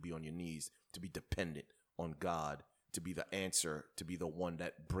like really be on your knees, to be dependent on God, to be the answer, to be the one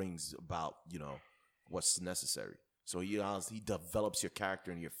that brings about, what's necessary. So he develops your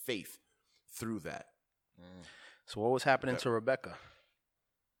character and your faith through that. So what was happening to Rebecca?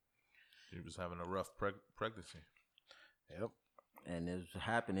 She was having a rough pregnancy. Yep. And it was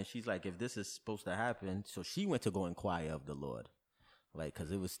happening. She's like, if this is supposed to happen, so she went to go inquire of the Lord. Like,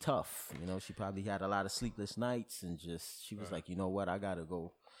 because it was tough. She probably had a lot of sleepless nights and she was like, you know what, I got to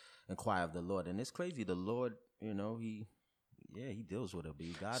go inquire of the Lord. And it's crazy. The Lord, he deals with her.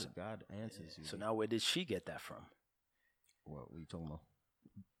 But God answers you. So now where did she get that from? What were you talking about?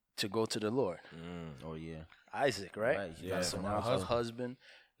 To go to the Lord. Oh, yeah. Isaac, right? Yeah. So now her husband,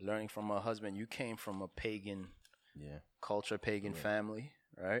 learning from her husband. You came from a pagan culture, pagan family,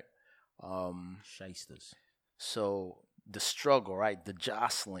 right? Shysters. So the struggle, right? The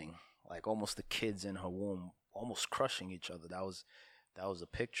jostling, like almost the kids in her womb, almost crushing each other. That was a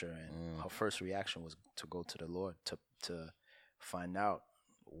picture. And her first reaction was to go to the Lord to find out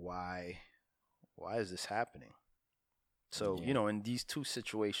why is this happening? So, in these two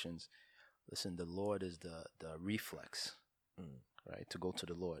situations, listen, the Lord is the reflex, right? To go to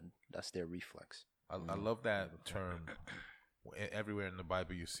the Lord. That's their reflex. I love that term. Everywhere in the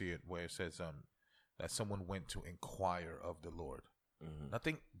Bible you see it where it says that someone went to inquire of the Lord.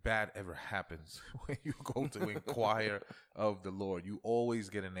 Nothing bad ever happens when you go to inquire of the Lord. You always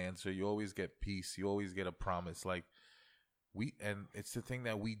get an answer. You always get peace. You always get a promise. Like and it's the thing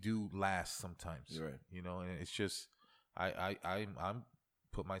that we do last sometimes. Right. And it's just I'm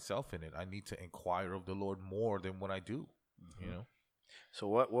put myself in it. I need to inquire of the Lord more than what I do. So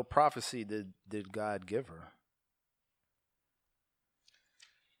what prophecy did God give her?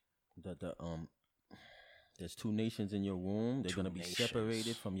 That there's two nations in your womb. They're going to be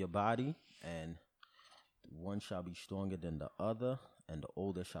separated from your body, and one shall be stronger than the other, and the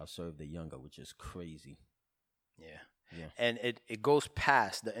older shall serve the younger, which is crazy. Yeah. And it goes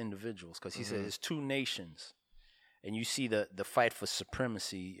past the individuals because he says it's two nations. And you see the fight for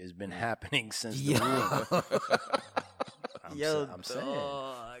supremacy has been happening since the womb. I'm saying.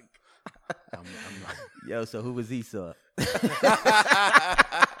 Yo, so who was Esau?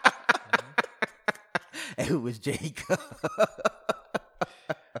 And who was Jacob?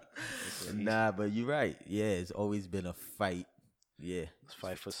 Nah, but you're right. Yeah, it's always been a fight. Yeah. It's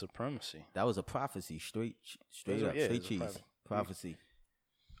fight for supremacy. That was a prophecy, straight up, straight cheese. Prophecy.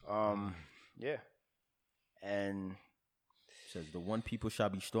 Yeah. And says the one people shall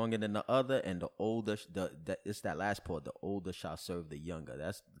be stronger than the other, and the older it's that last part, the older shall serve the younger.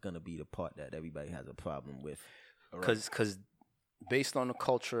 That's gonna be the part that everybody has a problem with. Because based on the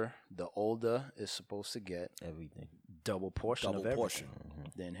culture, the older is supposed to get everything, double portion of everything,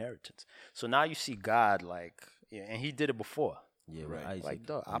 the inheritance. So now you see God and He did it before. Yeah, right. Isaac, like,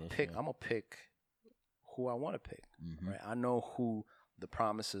 dog, I'm gonna pick who I want to pick. Right, I know who the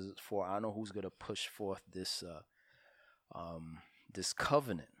promise is for. I know who's gonna push forth this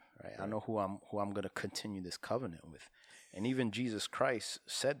covenant. Right, I know who I'm gonna continue this covenant with. And even Jesus Christ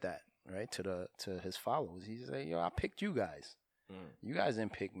said that, right, to His followers. He said, "Yo, I picked you guys. You guys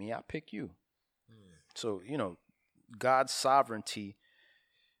didn't pick me. I picked you." So God's sovereignty.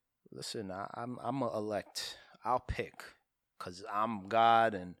 Listen, I'm a elect. I'll pick because I'm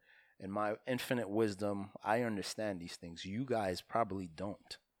God, and in my infinite wisdom, I understand these things. You guys probably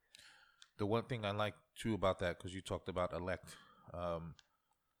don't. The one thing I like too about that, because you talked about elect,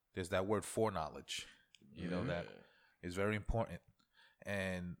 there's that word foreknowledge. That is very important,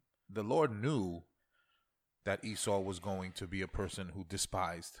 and the Lord knew that Esau was going to be a person who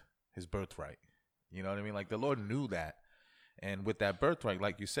despised his birthright. You know what I mean? Like the Lord knew that. And with that birthright,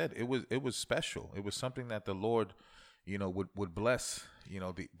 like you said, it was special. It was something that the Lord, would bless,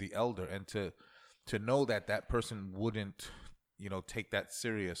 the elder, and to know that person wouldn't, take that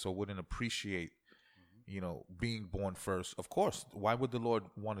serious or wouldn't appreciate, being born first. Of course, why would the Lord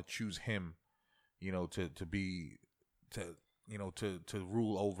want to choose him, to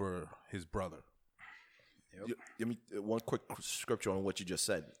rule over his brother? Give me one quick scripture on what you just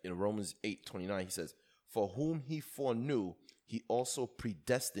said. In Romans 8:29, he says, "For whom he foreknew, he also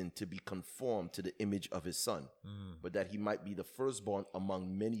predestined to be conformed to the image of his son, but that he might be the firstborn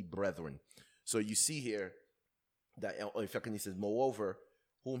among many brethren." So you see here that, in fact, he says, "Moreover,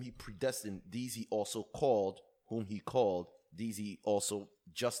 whom he predestined, these he also called. Whom he called, these he also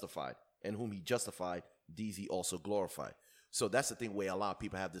justified. And whom he justified, these he also glorified." So that's the thing where a lot of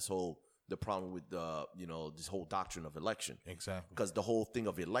people have the problem with this whole doctrine of election. Exactly. Because the whole thing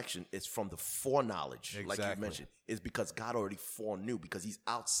of election is from the foreknowledge, like you Exactly. mentioned. It's because God already foreknew, because he's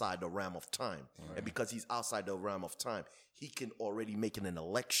outside the realm of time. Right. And because he's outside the realm of time, he can already make an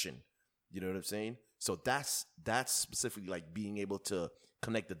election. You know what I'm saying? So that's specifically like being able to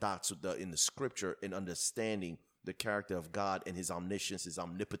connect the dots with in the scripture and understanding the character of God and his omniscience, his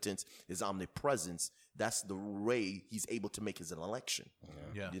omnipotence, his omnipresence. That's the way he's able to make his election.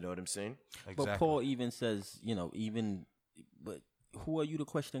 Yeah. You know what I'm saying? Exactly. But Paul even says, but who are you to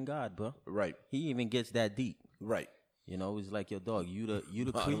question God, bro? Right. He even gets that deep. Right. It's like, your dog, you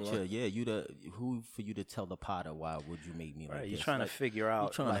the creature. Yeah, who for you to tell the potter, why would you make me like Right, this? you're trying to figure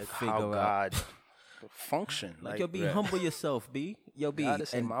out trying to like, figure how out- God function. Like, yo, B, humble yourself, B. Yo, B. God is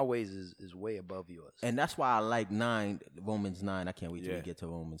saying my ways is way above yours. And that's why I like Romans 9. I can't wait till we get to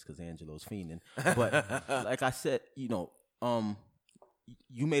Romans because Angelo's fiending. But like I said, you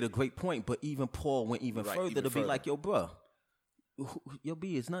made a great point, but even Paul went even further to be like, yo, bro, yo,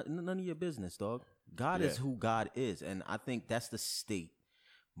 B, it's none of your business, dog. God is who God is. And I think that's the state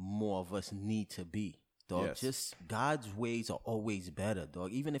more of us need to be, dog. Yes. Just God's ways are always better,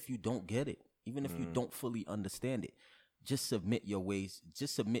 dog. Even if you don't get it, even if you don't fully understand it, just submit your ways,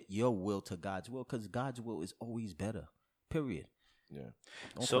 just submit your will to God's will, because God's will is always better. Period. Yeah.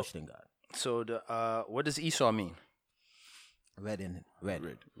 Don't So- question God. So what does Esau mean? Red.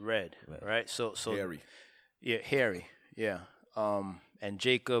 Red, right? So Hairy. Yeah, hairy. Yeah. And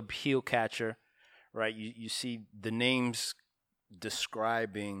Jacob, heel catcher, right? You see the names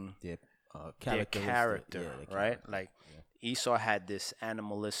describing Their their character, right? Like Esau had this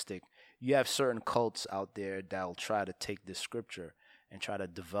animalistic. You have certain cults out there that'll try to take this scripture and try to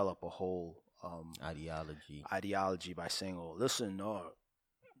develop a whole ideology by saying, "Oh, listen,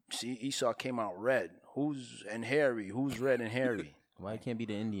 see, Esau came out red. Who's hairy? Who's red and hairy?" Why it can't be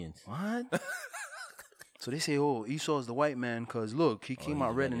the Indians? What? So they say, "Oh, Esau's the white man because look, he came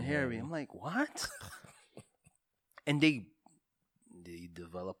out red and hairy." I'm like, what? And they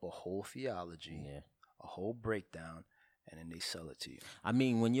develop a whole theology, a whole breakdown, and then they sell it to you. I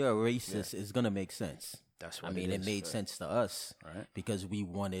mean, when you're a racist, it's gonna make sense. That's what I mean, it it is. made sense to us, Right. Because we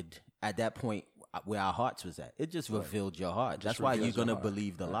wanted at that point where our hearts was at. It just revealed your heart. That's why you're reveals your gonna heart.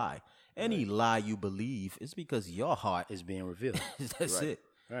 believe the lie. Any lie you believe is because your heart Is being revealed. That's it.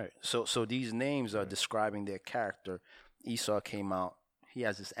 Right. So these names are describing their character. Esau came out. He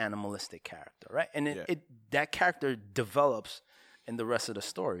has this animalistic character, right? And that character develops in the rest of the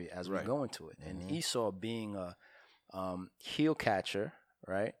story as we go into it. And Esau being a heel catcher,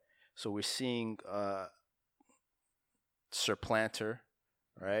 right? So we're seeing supplanter,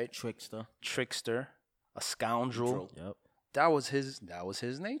 right? Trickster, a scoundrel. Yep. That was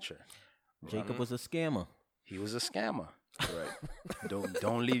his nature. Jacob was a scammer. He was a scammer. Right.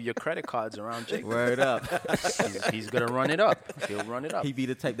 Don't leave your credit cards around Jacob. Word up. He's gonna run it up. He'll run it up. He be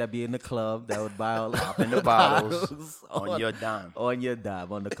the type that be in the club that would buy all Popping the bottles on your dime. On your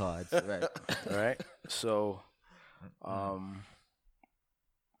dime, on the cards. Right. Right. So,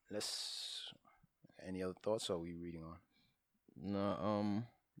 any other thoughts? Or are we reading on? No.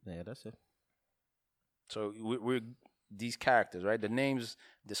 Yeah, that's it. So we're these characters, right? The names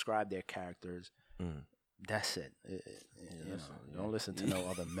describe their characters. That's it. Don't listen to no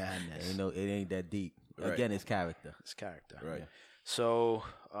other madness. It ain't that deep. Right. Again, it's character. It's character. Right. Yeah. So,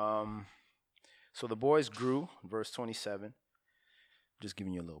 so the boys grew. Verse 27. Just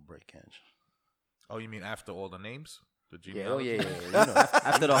giving you a little break, Ange. Oh, you mean after all the names? The Yeah. Oh, genealogy? yeah. You know,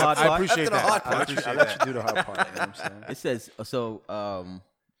 After the hard I part. appreciate that. I I'll appreciate let that. you do the hard part. You know what I'm saying? It says so.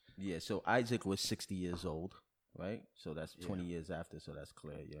 So Isaac was 60 years old, right? So that's 20 years after. So that's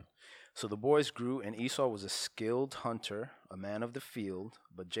clear. Yeah. So the boys grew, and Esau was a skilled hunter, a man of the field,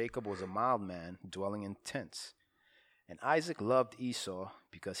 but Jacob was a mild man, dwelling in tents. And Isaac loved Esau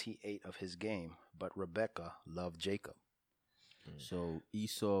because he ate of his game, but Rebekah loved Jacob. So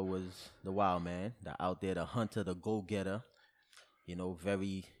Esau was the wild man, the out there, the hunter, the go-getter.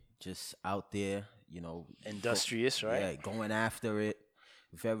 Very just out there, you know, Industrious, right? Yeah, going after it.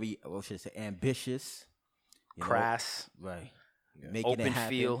 Very, what should I say, ambitious. You know? Crass. Right. Making Open it happen.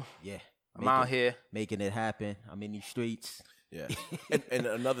 field. Yeah. I'm out here. Making it happen. I'm in these streets. Yeah. And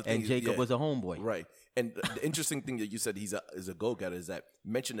another thing And Jacob was a homeboy. Right. And the interesting thing that you said is a go-getter is that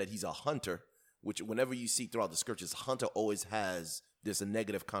mention that he's a hunter, which whenever you see throughout the scriptures, hunter always has a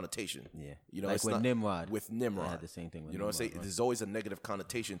negative connotation. Yeah. You know, like it's with not- Nimrod. With Nimrod. I had the same thing with You know what I'm saying? Nimrod, right. There's always a negative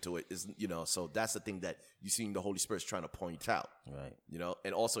connotation to it. Is so that's the thing that you see the Holy Spirit's trying to point out. Right. You know,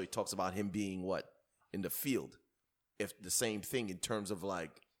 and also he talks about him being what? In the field. If the same thing in terms of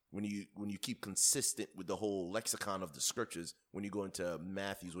like when you keep consistent with the whole lexicon of the scriptures, when you go into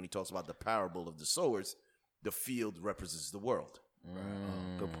Matthew's, when he talks about the parable of the sowers, the field represents the world.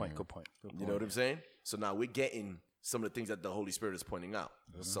 Good point. Good point. You know what I'm saying? So now we're getting some of the things that the Holy Spirit is pointing out.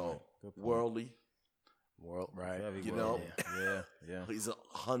 So worldly, World, right? you know, Yeah. he's a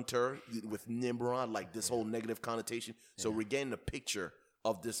hunter with Nimrod, like this whole negative connotation. So we're getting a picture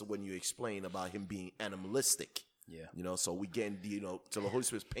of this when you explain about him being animalistic. Yeah. You know, so we getting so the Holy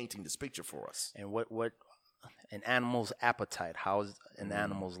Spirit's painting this picture for us. And what an animal's appetite? How is an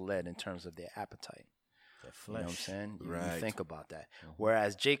animal's led in terms of their appetite? The You know what I'm flesh. saying? You Right. think about that.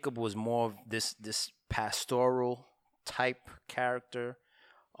 Whereas Jacob was more of this pastoral type character,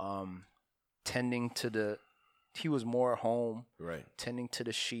 tending to he was more home, Right. tending to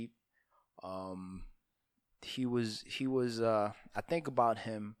the sheep. He was I think about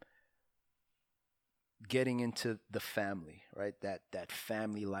him getting into the family, right? That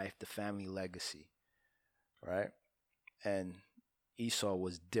family life, the family legacy, right? And Esau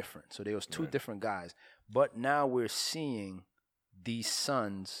was different. So there was two different guys. But now we're seeing these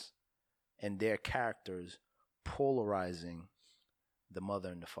sons and their characters polarizing the mother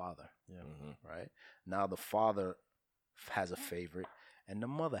and the father. Yeah. Right? Now the father has a favorite and the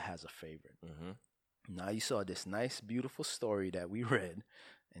mother has a favorite. Now you saw this nice, beautiful story that we read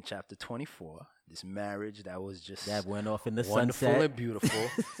in chapter 24, this marriage that was just That went off in the wonderful sunset. and beautiful.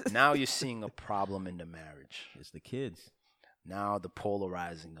 Now you're seeing a problem in the marriage. It's the kids. Now the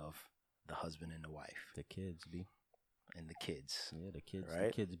polarizing of the husband and the wife The kids, B. and the kids. Yeah, the kids. Right?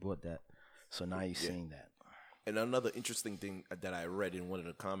 The kids brought that. So now you're seeing that. And another interesting thing that I read in one of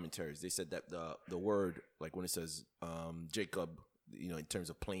the commentaries, they said that the word, like when it says Jacob, in terms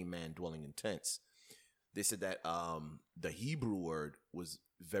of plain man dwelling in tents, they said that the Hebrew word was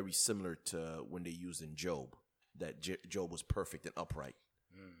very similar to when they used in Job, that Job was perfect and upright.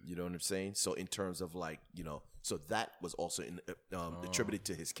 You know what I'm saying? So in terms of so that was also attributed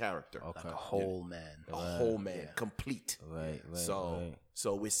to his character. Like a whole man. A whole man, complete. Right.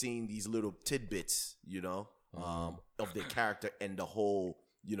 So we're seeing these little tidbits, of their character and the whole,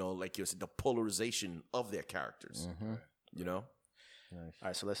 like you said, the polarization of their characters. You know? All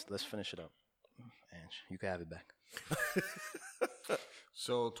right, so let's finish it up. And you can have it back.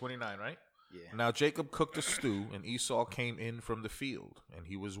 So 29, right? Yeah. Now Jacob cooked a stew, and Esau came in from the field, and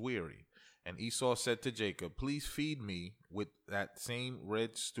he was weary. And Esau said to Jacob, "Please feed me with that same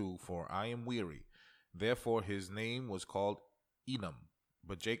red stew, for I am weary." Therefore his name was called Edom.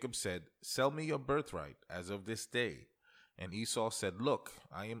 But Jacob said, "Sell me your birthright as of this day." And Esau said, "Look,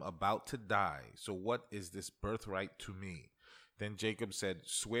 I am about to die, so what is this birthright to me?" Then Jacob said,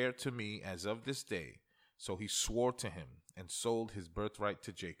 "Swear to me as of this day." So he swore to him and sold his birthright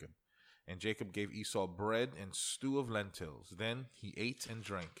to Jacob. And Jacob gave Esau bread and stew of lentils. Then he ate and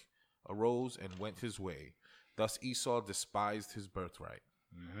drank, arose and went his way. Thus Esau despised his birthright.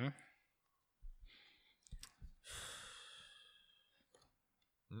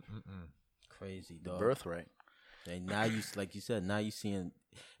 Crazy, dog. Birthright. And now like you said, now you seeing,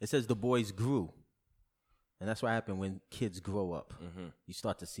 it says the boys grew. And that's what happened when kids grow up. You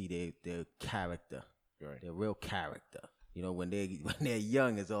start to see their character, their real character. When they're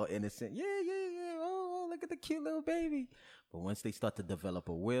young, it's all innocent. Yeah. Oh, look at the cute little baby. But once they start to develop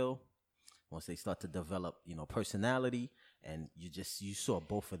a will, once they start to develop, personality, and you saw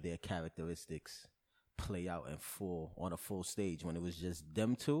both of their characteristics play out on a full stage when it was just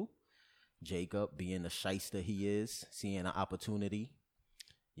them two. Jacob being the shyster he is, seeing an opportunity,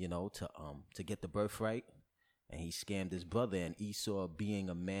 to get the birthright. And he scammed his brother. And Esau being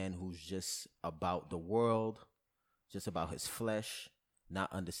a man who's just about the world, just about his flesh,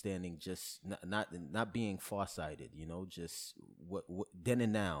 not understanding, just not being farsighted, just what then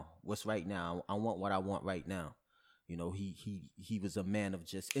and now, what's right now. I want what I want right now. He was a man of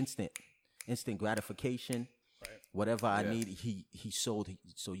just instant gratification. Right. Whatever I need, he sold.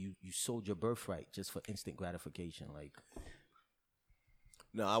 So you sold your birthright just for instant gratification. Like,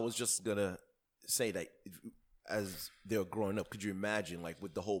 no, I was just gonna say that as they're growing up, could you imagine, like,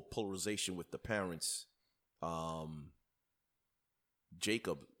 with the whole polarization with the parents,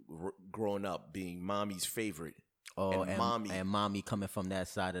 Jacob growing up being mommy's favorite, and mommy coming from that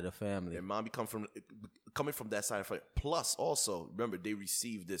side of the family, and mommy coming from that side of the family. Plus, also remember they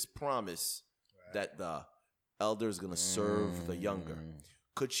received this promise that the elder is going to serve the younger.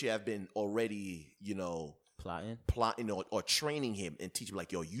 Could she have been already, plotting or training him and teaching him,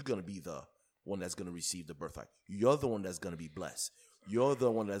 like, yo, you're going to be the one that's going to receive the birthright. You're the one that's going to be blessed. You're the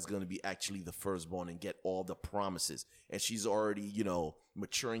one that's going to be actually the firstborn and get all the promises. And she's already,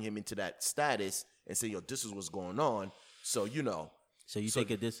 maturing him into that status and saying, yo, this is what's going on. So, So you think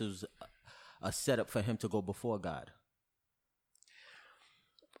that this is a setup for him to go before God?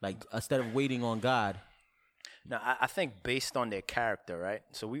 Like, instead of waiting on God. Now, I think based on their character, right?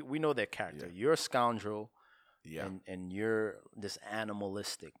 So we know their character. Yeah. You're a scoundrel, and you're this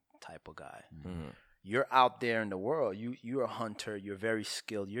animalistic type of guy. Mm-hmm. You're out there in the world. You're a hunter. You're very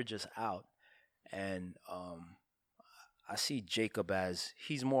skilled. You're just out. And I see Jacob as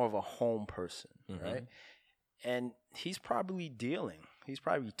he's more of a home person, right? And he's probably dealing. He's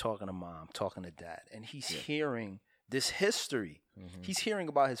probably talking to mom, talking to dad, and he's hearing this history. He's hearing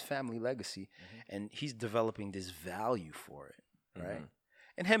about his family legacy, and he's developing this value for it, right?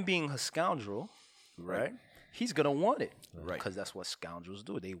 And him being a scoundrel, right? He's going to want it, right? Because that's what scoundrels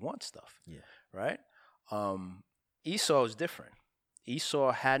do. They want stuff, right? Esau is different.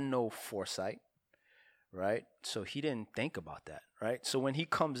 Esau had no foresight, right? So he didn't think about that, right? So when he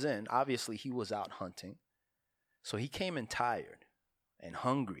comes in, obviously he was out hunting. So he came in tired and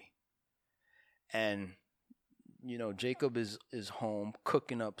hungry. And, Jacob is home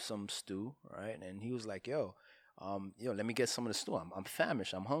cooking up some stew, right? And he was like, yo, let me get some of the stew. I'm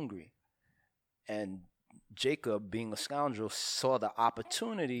famished. I'm hungry. And Jacob, being a scoundrel, saw the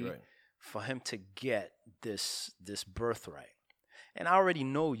opportunity for him to get this birthright. And I already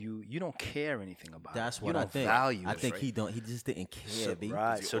know you don't care anything about That's it. what I think. Value I think he just didn't care, so,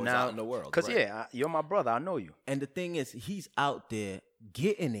 right. So now, out in the world. Because, you're my brother. I know you. And the thing is, he's out there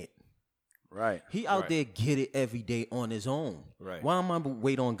getting it. Right. He out there get it every day on his own. Right. Why am I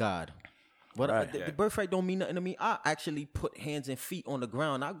wait on God? The birthright don't mean nothing to me. I actually put hands and feet on the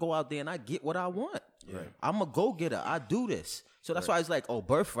ground. I go out there and I get what I want. Right. I'm a go-getter. I do this. So that's why it's like,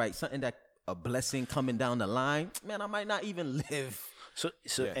 birthright, something that a blessing coming down the line. Man, I might not even live. So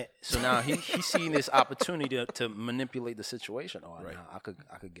now he's seeing this opportunity to manipulate the situation. Oh, now I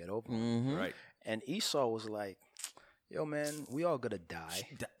could get over it. Right. And Esau was like, yo, man, we all gonna die.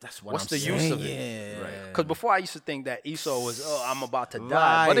 That's what What's I'm the saying. use of it? Right. Because before I used to think that Esau was, I'm about to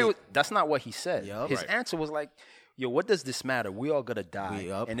die. But that's not what he said. Yep. His answer was like, yo, what does this matter? We all gonna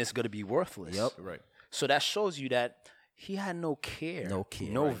die, and it's gonna be worthless. Yep. Right. So that shows you that he had no care,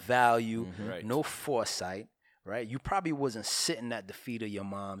 no right. value, Right. no foresight, right? You probably wasn't sitting at the feet of your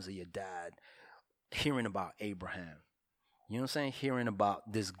moms or your dad hearing about Abraham. You know what I'm saying? Hearing about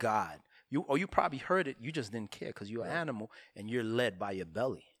this God. You probably heard it, you just didn't care because you're an animal and you're led by your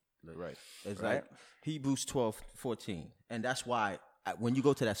belly. Right. It's like Hebrews 12:14. And that's why when you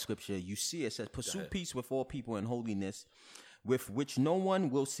go to that scripture, you see it says, pursue peace with all people and holiness, with which no one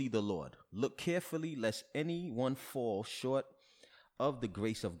will see the Lord. Look carefully, lest anyone fall short of the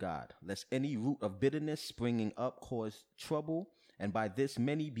grace of God, lest any root of bitterness springing up cause trouble, and by this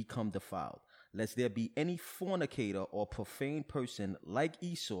many become defiled. Lest there be any fornicator or profane person like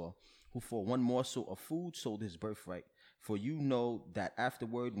Esau, who for one morsel of food sold his birthright. For you know that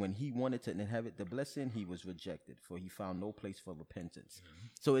afterward, when he wanted to inherit the blessing, he was rejected, for he found no place for repentance. Mm-hmm.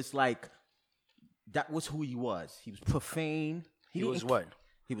 So it's like, that was who he was. He was profane. He was what?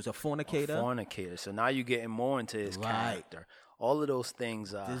 He was a fornicator. So now you're getting more into his character. All of those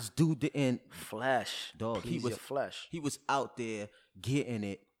things are this dude didn't flesh. Dog, he was your flesh. He was out there getting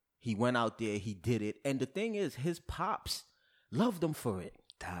it. He went out there, he did it. And the thing is, his pops loved him for it.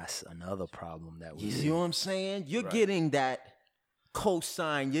 That's another problem that we see. You know what I'm saying? You're getting that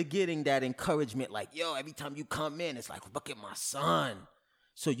cosign. You're getting that encouragement. Like, yo, every time you come in, it's like, look at my son.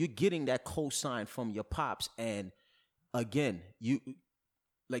 So you're getting that cosign from your pops. And again,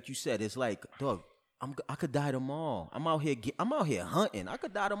 like you said, it's like, dog, I could die tomorrow. I'm out here hunting. I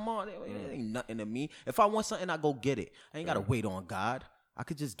could die tomorrow. It ain't nothing to me. If I want something, I go get it. I ain't got to wait on God. I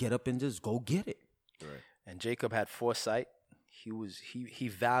could just get up and just go get it. Right. And Jacob had foresight. He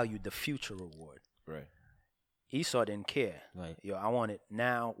valued the future reward. Right. Esau didn't care. Right. Yo, I want it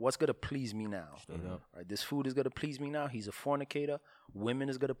now. What's gonna please me now? Straight up. Right. This food is gonna please me now. He's a fornicator. Women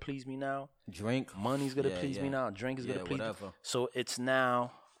is gonna please me now. Drink. Money's gonna please me now. Drink is gonna please me. So it's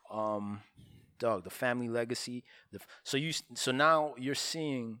now, the family legacy. So now you're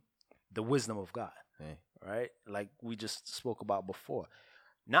seeing the wisdom of God. right? Like we just spoke about before.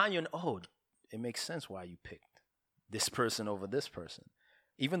 Now it makes sense why you picked this person over this person.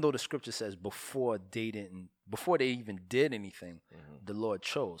 Even though the scripture says before they even did anything, the Lord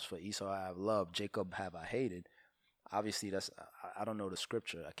chose. For Esau I have loved, Jacob have I hated. Obviously, I don't know the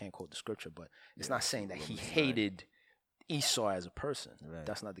scripture. I can't quote the scripture, but it's not saying that he hated Esau as a person. Right.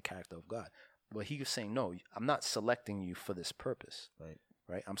 That's not the character of God. But he was saying, no, I'm not selecting you for this purpose.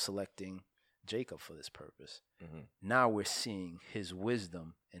 Right? I'm selecting Jacob for this purpose. Now we're seeing his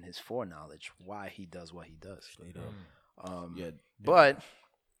wisdom and his foreknowledge, why he does what he does. Straight up. But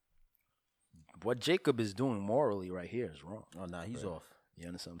what Jacob is doing morally right here is wrong. Oh, nah, he's off. You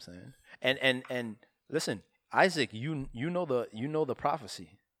understand what I'm saying? And listen, Isaac, you know the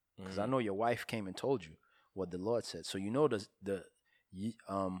prophecy, because I know your wife came and told you what the Lord said. So you know the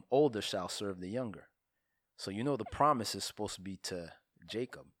older shall serve the younger. So you know the promise is supposed to be to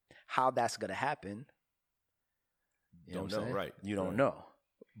Jacob. How that's gonna happen, you know what I'm saying? Right? You don't know,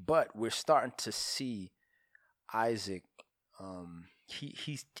 but we're starting to see Isaac.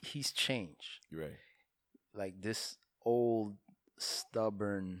 He's changed. You're right. Like this old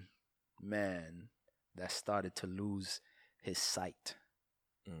stubborn man that started to lose his sight,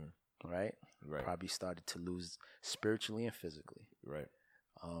 right? Right. Probably started to lose spiritually and physically. Right.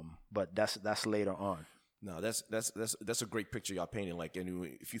 But that's later on. No, that's a great picture y'all painting. Like, and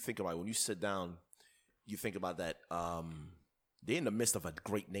if you think about it, when you sit down, you think about that. They're in the midst of a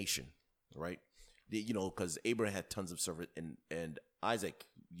great nation, right? Because Abraham had tons of servants, and Isaac,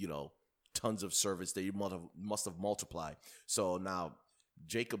 tons of servants. They must have multiplied. So now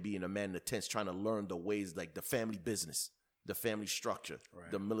Jacob, being a man in the tents, trying to learn the ways, like the family business, the family structure,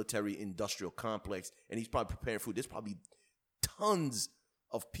 the military industrial complex, and he's probably preparing food. There's probably tons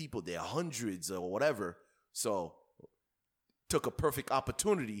of people there, hundreds or whatever. So took a perfect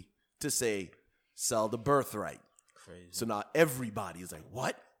opportunity to say, sell the birthright. Crazy. So now everybody is like,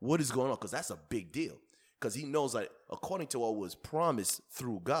 what? What is going on? Because that's a big deal. Because he knows that according to what was promised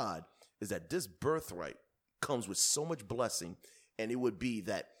through God, is that this birthright comes with so much blessing. And it would be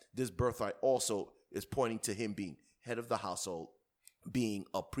that this birthright also is pointing to him being head of the household, being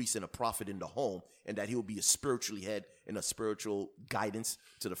a priest and a prophet in the home, and that he will be a spiritually head and a spiritual guidance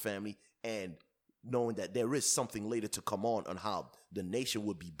to the family, and knowing that there is something later to come on how the nation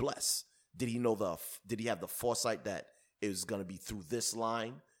would be blessed. Did he have the foresight that it was going to be through this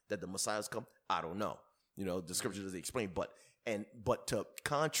line that the Messiah's come? I don't know. The scripture doesn't explain, but to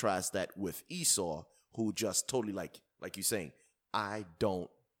contrast that with Esau, who just totally like you're saying, I don't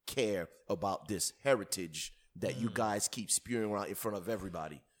care about this heritage that you guys keep spewing around in front of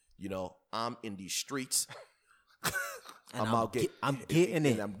everybody. I'm in these streets. And I'm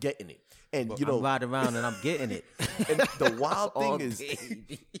getting it. And I'm riding around and I'm getting it. And the wild thing is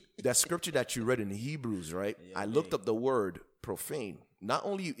that scripture that you read in Hebrews, right? I looked up the word profane. Not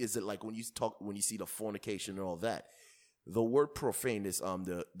only is it like when you see the fornication and all that, the word profane is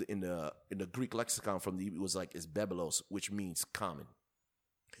in the Greek lexicon is bebelos, which means common.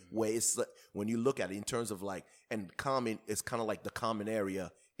 Where it's like, when you look at it in terms of and common is kind of like the common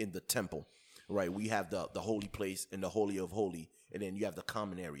area in the temple, right? We have the holy place and the holy of holy, and then you have the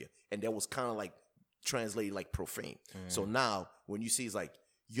common area, and that was kind of like translated like profane. So now when you see it's like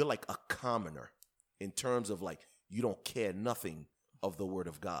you're like a commoner in terms of like you don't care nothing of the word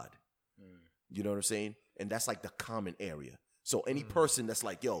of God. You know what I'm saying? And that's like the common area. So any person that's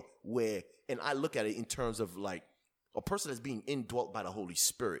like, and I look at it in terms of like a person that's being indwelt by the Holy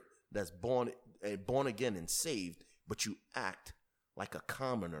Spirit, that's born again and saved, but you act like a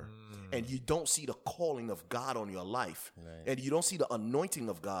commoner, and you don't see the calling of God on your life, and you don't see the anointing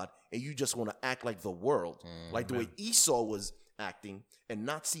of God, and you just want to act like the world, like the way Esau was acting, and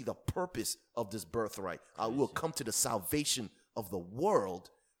not see the purpose of this birthright. I will come to the salvation of the world,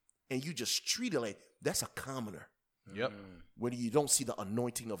 and you just treat it like that's a commoner. Yep. When you don't see the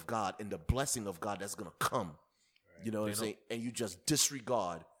anointing of God and the blessing of God that's going to come. You know what I'm saying? And you just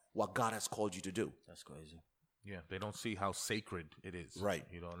disregard what God has called you to do. That's crazy. Yeah, they don't see how sacred it is. Right.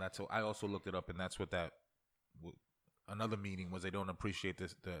 And that's I also looked it up, and that's what another meaning was. They don't appreciate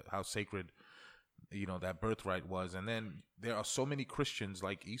how sacred, that birthright was. And then there are so many Christians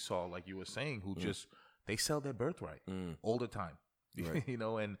like Esau, like you were saying, who just they sell their birthright all the time.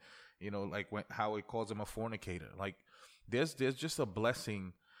 Right. How it calls him a fornicator. Like there's just a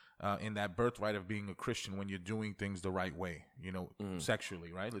blessing in that birthright of being a Christian when you're doing things the right way,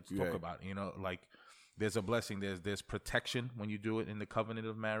 sexually, right? Let's talk about it. Like there's a blessing. There's protection when you do it in the covenant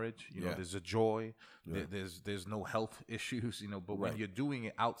of marriage. There's a joy. There's no health issues. But when you're doing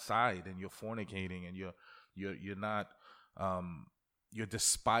it outside and you're fornicating and you're not you're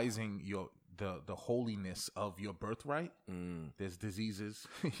despising the holiness of your birthright. There's diseases,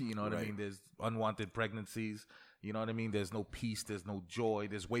 you know what I mean? There's unwanted pregnancies, you know what I mean? There's no peace, there's no joy.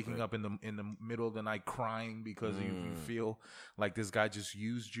 There's waking up in the middle of the night crying because you feel like this guy just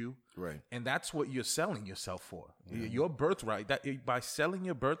used you. Right. And that's what you're selling yourself for. Your birthright, that by selling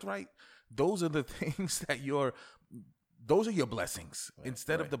your birthright, those are the things that those are your blessings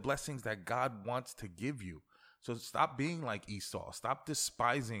instead of the blessings that God wants to give you. So stop being like Esau. Stop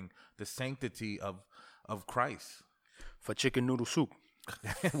despising the sanctity of Christ. For chicken noodle soup.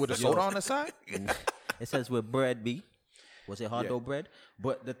 With a soda on the side? It says with bread be. Was it hard dough bread?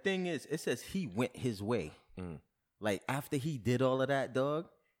 But the thing is, it says he went his way. Like after he did all of that, dog,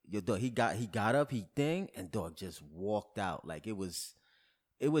 he got up, he thing, and dog just walked out. Like it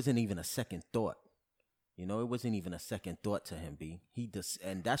wasn't even a second thought. You know, it wasn't even a second thought to him, B.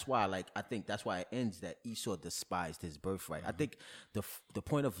 And that's why, I think that's why it ends that Esau despised his birthright. I think the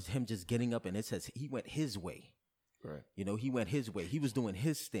point of him just getting up, and it says he went his way. Right. You know, he went his way. He was doing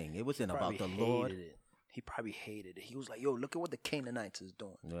his thing. It wasn't about the Lord. He probably hated it. He was like, yo, look at what the Canaanites is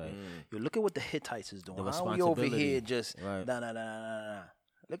doing. Right. Yo, look at what the Hittites is doing. The How are we over responsibility. here just, Right. nah.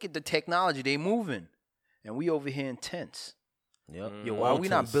 Look at the technology. They moving. And we over here in tents. Yep. Yo, why are we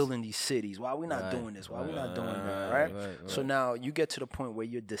not Taste. building these cities? Why are we not Right. doing this? Why are we not Right. doing that? Right. Right? Right. So now you get to the point where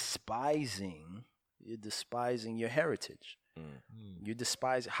you're despising your heritage. You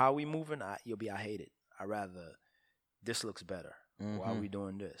despise how we moving. I hate it. I rather this looks better. Why are we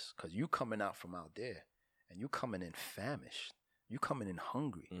doing this? Because you coming out from out there, and you coming in famished. You coming in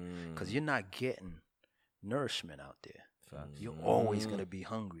hungry because you're not getting nourishment out there. You're always gonna be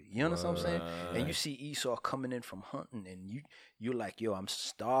hungry. You understand what I'm saying? And you see Esau coming in from hunting, and you're like, yo, I'm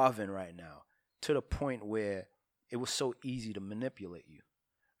starving right now. To the point where it was so easy to manipulate you.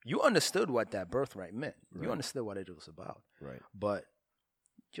 You understood what that birthright meant. You understood what it was about. Right. But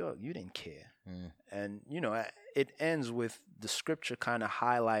yo, you didn't care. And it ends with the scripture kind of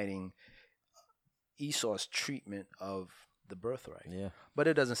highlighting Esau's treatment of the birthright. Yeah. But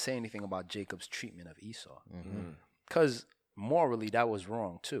it doesn't say anything about Jacob's treatment of Esau. Because morally, that was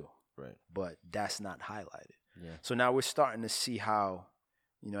wrong too. Right. But that's not highlighted. Yeah. So now we're starting to see how,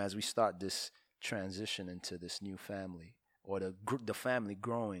 as we start this transition into this new family, or the family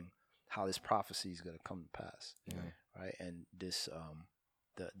growing, how this prophecy is going to come to pass. Right. And this,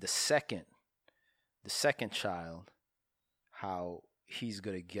 the second child, how he's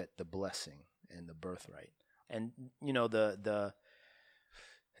going to get the blessing and the birthright. And, the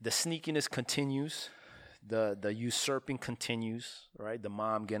sneakiness continues. The usurping continues, right? The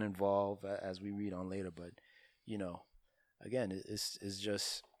mom getting involved, as we read on later. But, again, it's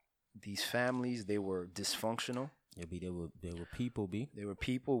just these families, they were dysfunctional. Yeah, B, they were people, B. They were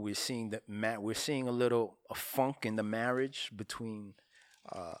people. We're seeing a funk in the marriage between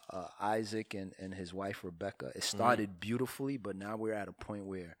Isaac and his wife Rebecca. It started beautifully, but now we're at a point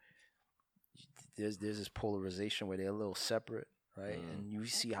where there's this polarization where they're a little separate, right? And you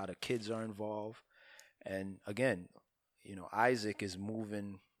see how the kids are involved. And again, Isaac is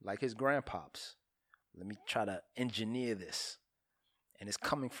moving like his grandpops. Let me try to engineer this. And it's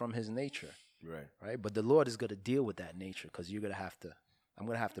coming from his nature. Right. But the Lord is going to deal with that nature because I'm going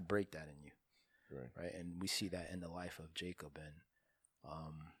to have to break that in you. Right. And we see that in the life of Jacob. And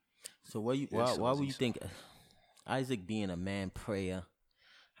so why would you think Isaac being a man prayer,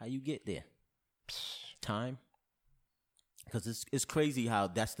 how you get there? Time? Because it's crazy how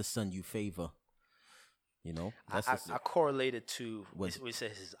that's the son you favor. I correlated to we said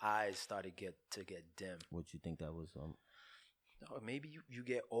his eyes started to get dim. What you think that was? Maybe you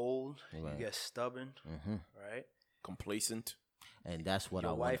get old, right. You get stubborn, right? Complacent. And that's what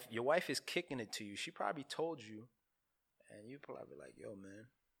your wife is kicking it to you. She probably told you, and you probably like, yo, man,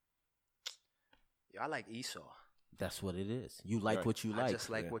 I like Esau. That's what it is. You like what you like. I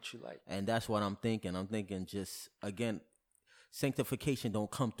just like what you like. And that's what I'm thinking. I'm thinking just, again, sanctification don't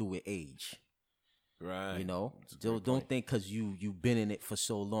come through with age. Right. Don't think because you've been in it for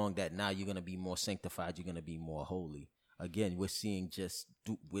so long that now you're going to be more sanctified, you're going to be more holy. Again, we're seeing just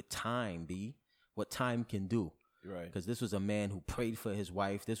with time, what time can do. Right. Because this was a man who prayed for his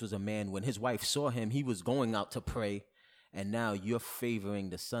wife. This was a man, when his wife saw him, he was going out to pray. And now you're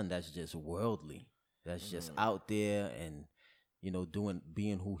favoring the son that's just worldly. That's just out there and,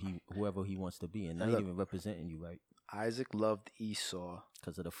 being whoever he wants to be. And not even representing you, right? Isaac loved Esau.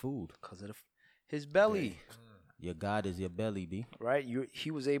 Because of the food. Because of his belly. Your God is your belly, B. Right? He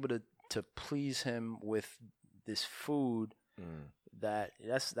was able to please him with this food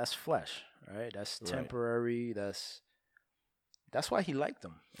that's flesh, right? That's temporary. That's why he liked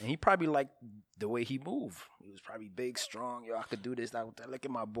him. And he probably liked the way he moved. He was probably big, strong. Yo, I could do this. Look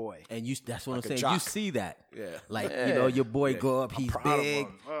at my boy. And that's what Like a I'm saying. You jock. see that. Yeah. Like, Yeah. you know, your boy Yeah. grow up, I'm he's proud of big.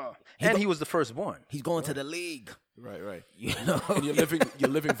 him. And he was the firstborn. He's going to the league. Right. You know? And you're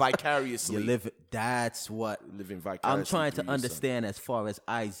living vicariously. That's what living vicariously. I'm trying to through your son. understand as far as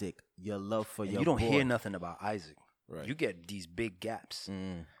Isaac, your love for And your you don't boy. hear nothing about Isaac. Right. You get these big gaps.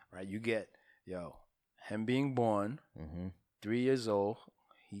 Mm. Right? You get, him being born, Mm-hmm. 3 years old,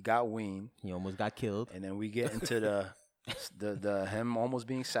 he got weaned, He almost got killed. and then we get into the him almost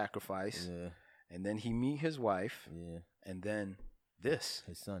being sacrificed, Yeah, and then he meet his wife, yeah. and then this.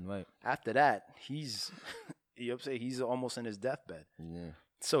 His son, right? After that, he's he's almost in his deathbed. Yeah.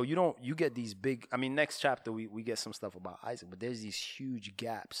 So you get these big. I mean, next chapter we get some stuff about Isaac, but there's these huge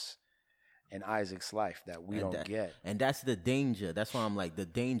gaps in Isaac's life that we don't get. And that's the danger. That's why I'm like, the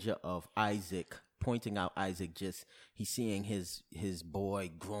danger of Isaac, pointing out Isaac, just he's seeing his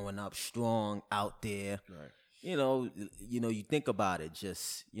boy growing up strong out there. Right. You know, you think about it,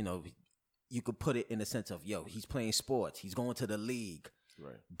 just, you could put it in the sense of, he's playing sports, he's going to the league,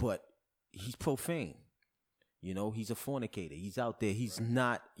 Right. but he's profane. He's a fornicator. He's out there. He's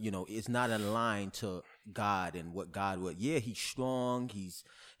not, it's not in line to God and what God would. Yeah, he's strong.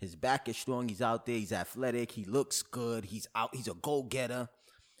 His back is strong. He's out there. He's athletic. He looks good. He's out. He's a go-getter.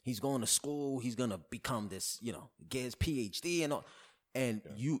 He's going to school. He's going to become this, get his PhD and all. And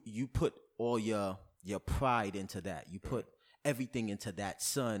you put all your pride into that. You put everything into that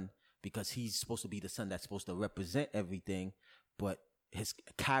son because he's supposed to be the son that's supposed to represent everything, but his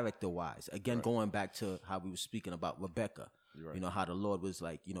character-wise, again, going back to how we were speaking about Rebecca, Right. how the Lord was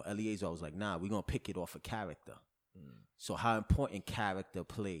like, Eliezer was like, nah, we're going to pick it off of character. So how important character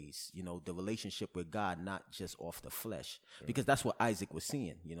plays, the relationship with God, not just off the flesh. Because that's what Isaac was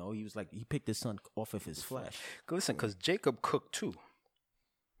seeing, He was like, he picked his son off of his flesh. Listen, because Jacob cooked too.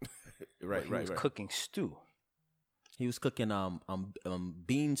 Right. He was cooking stew. He was cooking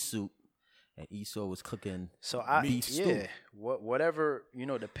bean soup, and Esau was cooking So beef stew. whatever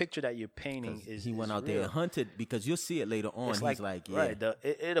the picture that you're painting is. He went is out there real. and hunted, because you'll see it later on. It's He's like, yeah. right.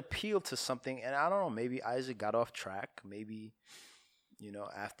 It appealed to something, and I don't know. Maybe Isaac got off track. Maybe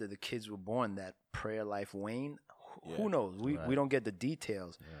after the kids were born, that prayer life waned. Who knows? We don't get the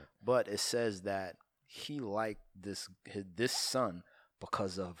details, but it says that he liked this son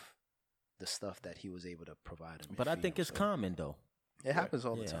because of the stuff that he was able to provide him. But I think it's common, though. It happens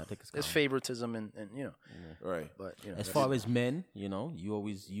all the Yeah, time. I think it's There's common. favoritism and Right. but As that's- far as men,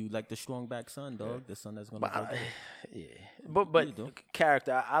 you like the strong back son, dog. The son that's gonna. But go there. yeah, but You do.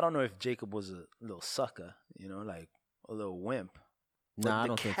 character. I don't know if Jacob was a little sucker, like a little wimp. But Nah, I the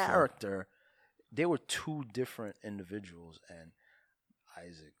don't think so. character, they were two different individuals, and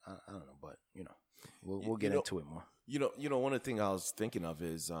Isaac. I don't know, but we'll get into it more. One of the things I was thinking of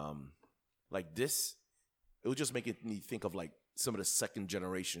is like this. It was just making me think of like some of the second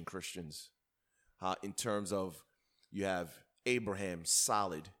generation Christians, in terms of you have Abraham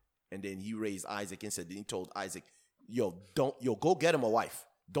solid, and then he raised Isaac and said, then he told Isaac, go get him a wife.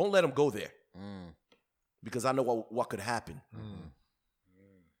 Don't let him go there, because I know what could happen.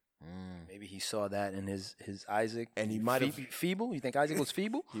 Maybe he saw that in his Isaac, And he might have- feeble. You think Isaac was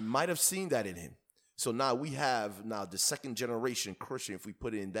feeble? He might have seen that in him. So now we have the second generation Christian, if we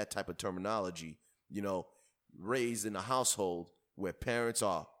put it in that type of terminology, raised in a household where parents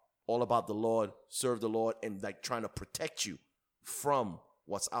are all about the Lord, serve the Lord, and like trying to protect you from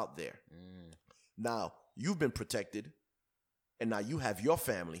what's out there. Now you've been protected, and now you have your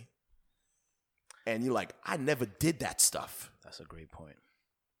family, and you're like, I never did that stuff. That's a great point.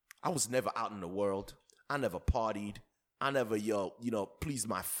 I was never out in the world. I never partied. I never, pleased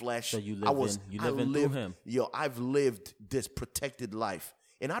my flesh. So you I live through him. I've lived this protected life.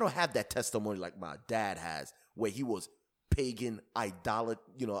 And I don't have that testimony like my dad has, where he was pagan,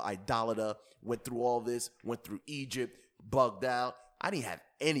 idolater, went through all this, went through Egypt, bugged out. I didn't have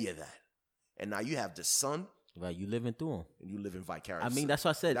any of that. And now you have the son, Right, you living through him. and you live in vicarious. I mean, that's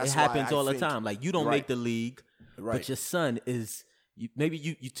what I said. That's It why happens I all the think- time. Like, you don't Right. make the league, Right. but your son is. Maybe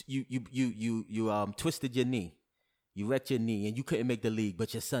you twisted your knee, you wrecked your knee, and you couldn't make the league,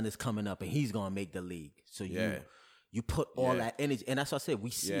 but your son is coming up and he's gonna make the league. So you put all Yeah. that energy, and that's what I said. We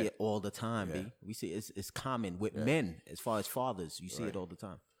see Yeah. it all the time, Yeah. B. We see it's common with men as far as fathers. You see it all the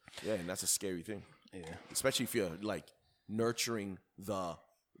time. Yeah, and that's a scary thing. Yeah. Especially if you're like nurturing the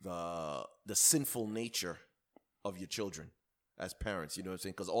sinful nature of your children as parents, you know what I'm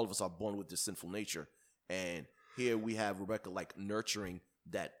saying? Because all of us are born with this sinful nature. And here we have Rebecca like nurturing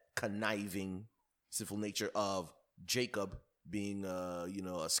that conniving sinful nature of Jacob being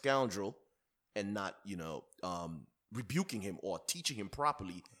a scoundrel and not, rebuking him or teaching him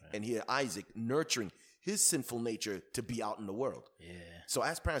properly, and here Isaac nurturing his sinful nature to be out in the world. Yeah. So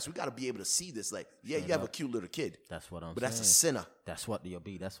as parents, we got to be able to see this. Like, yeah, you have a cute little kid, That's what I'm but saying. that's a sinner. That's what you'll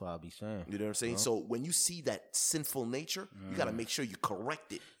be. That's what I'll be saying. You know what I'm saying? So when you see that sinful nature, you got to make sure you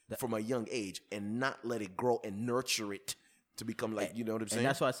correct it from a young age and not let it grow and nurture it to become like, you know what I'm saying? And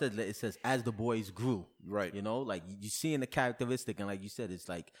that's why I said it says as the boys grew. Right. You know, like you seeing the characteristic, and like you said, it's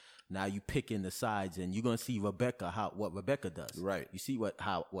like now you picking the sides, and you're gonna see what Rebecca does. Right. You see what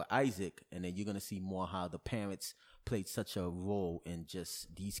Isaac, and then you're gonna see more how the parents played such a role in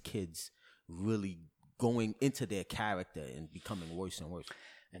just these kids really going into their character and becoming worse and worse.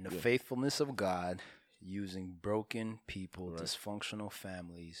 And the faithfulness of God using broken people, dysfunctional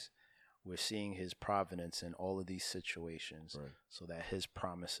families. We're seeing his providence in all of these situations so that his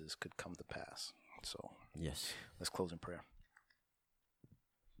promises could come to pass. So, yes, let's close in prayer.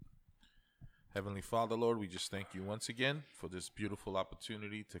 Heavenly Father, Lord, we just thank you once again for this beautiful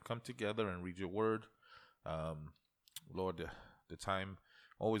opportunity to come together and read your word. Lord, the time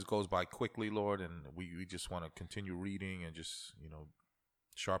always goes by quickly, Lord, and we just want to continue reading and just,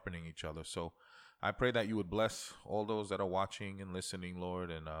 sharpening each other. So I pray that you would bless all those that are watching and listening, Lord,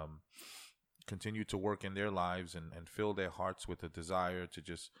 and continue to work in their lives and fill their hearts with a desire to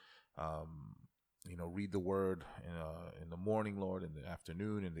just, read the word in the morning, Lord, in the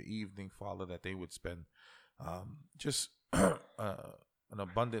afternoon, in the evening, Father, that they would spend just an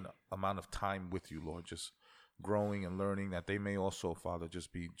abundant amount of time with you, Lord, just growing and learning, that they may also, Father,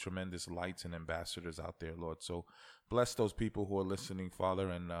 just be tremendous lights and ambassadors out there, Lord. So bless those people who are listening, Father,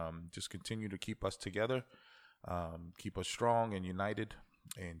 and just continue to keep us together, keep us strong and united.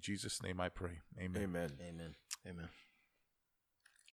 In Jesus' name I pray. Amen. Amen. amen. Amen.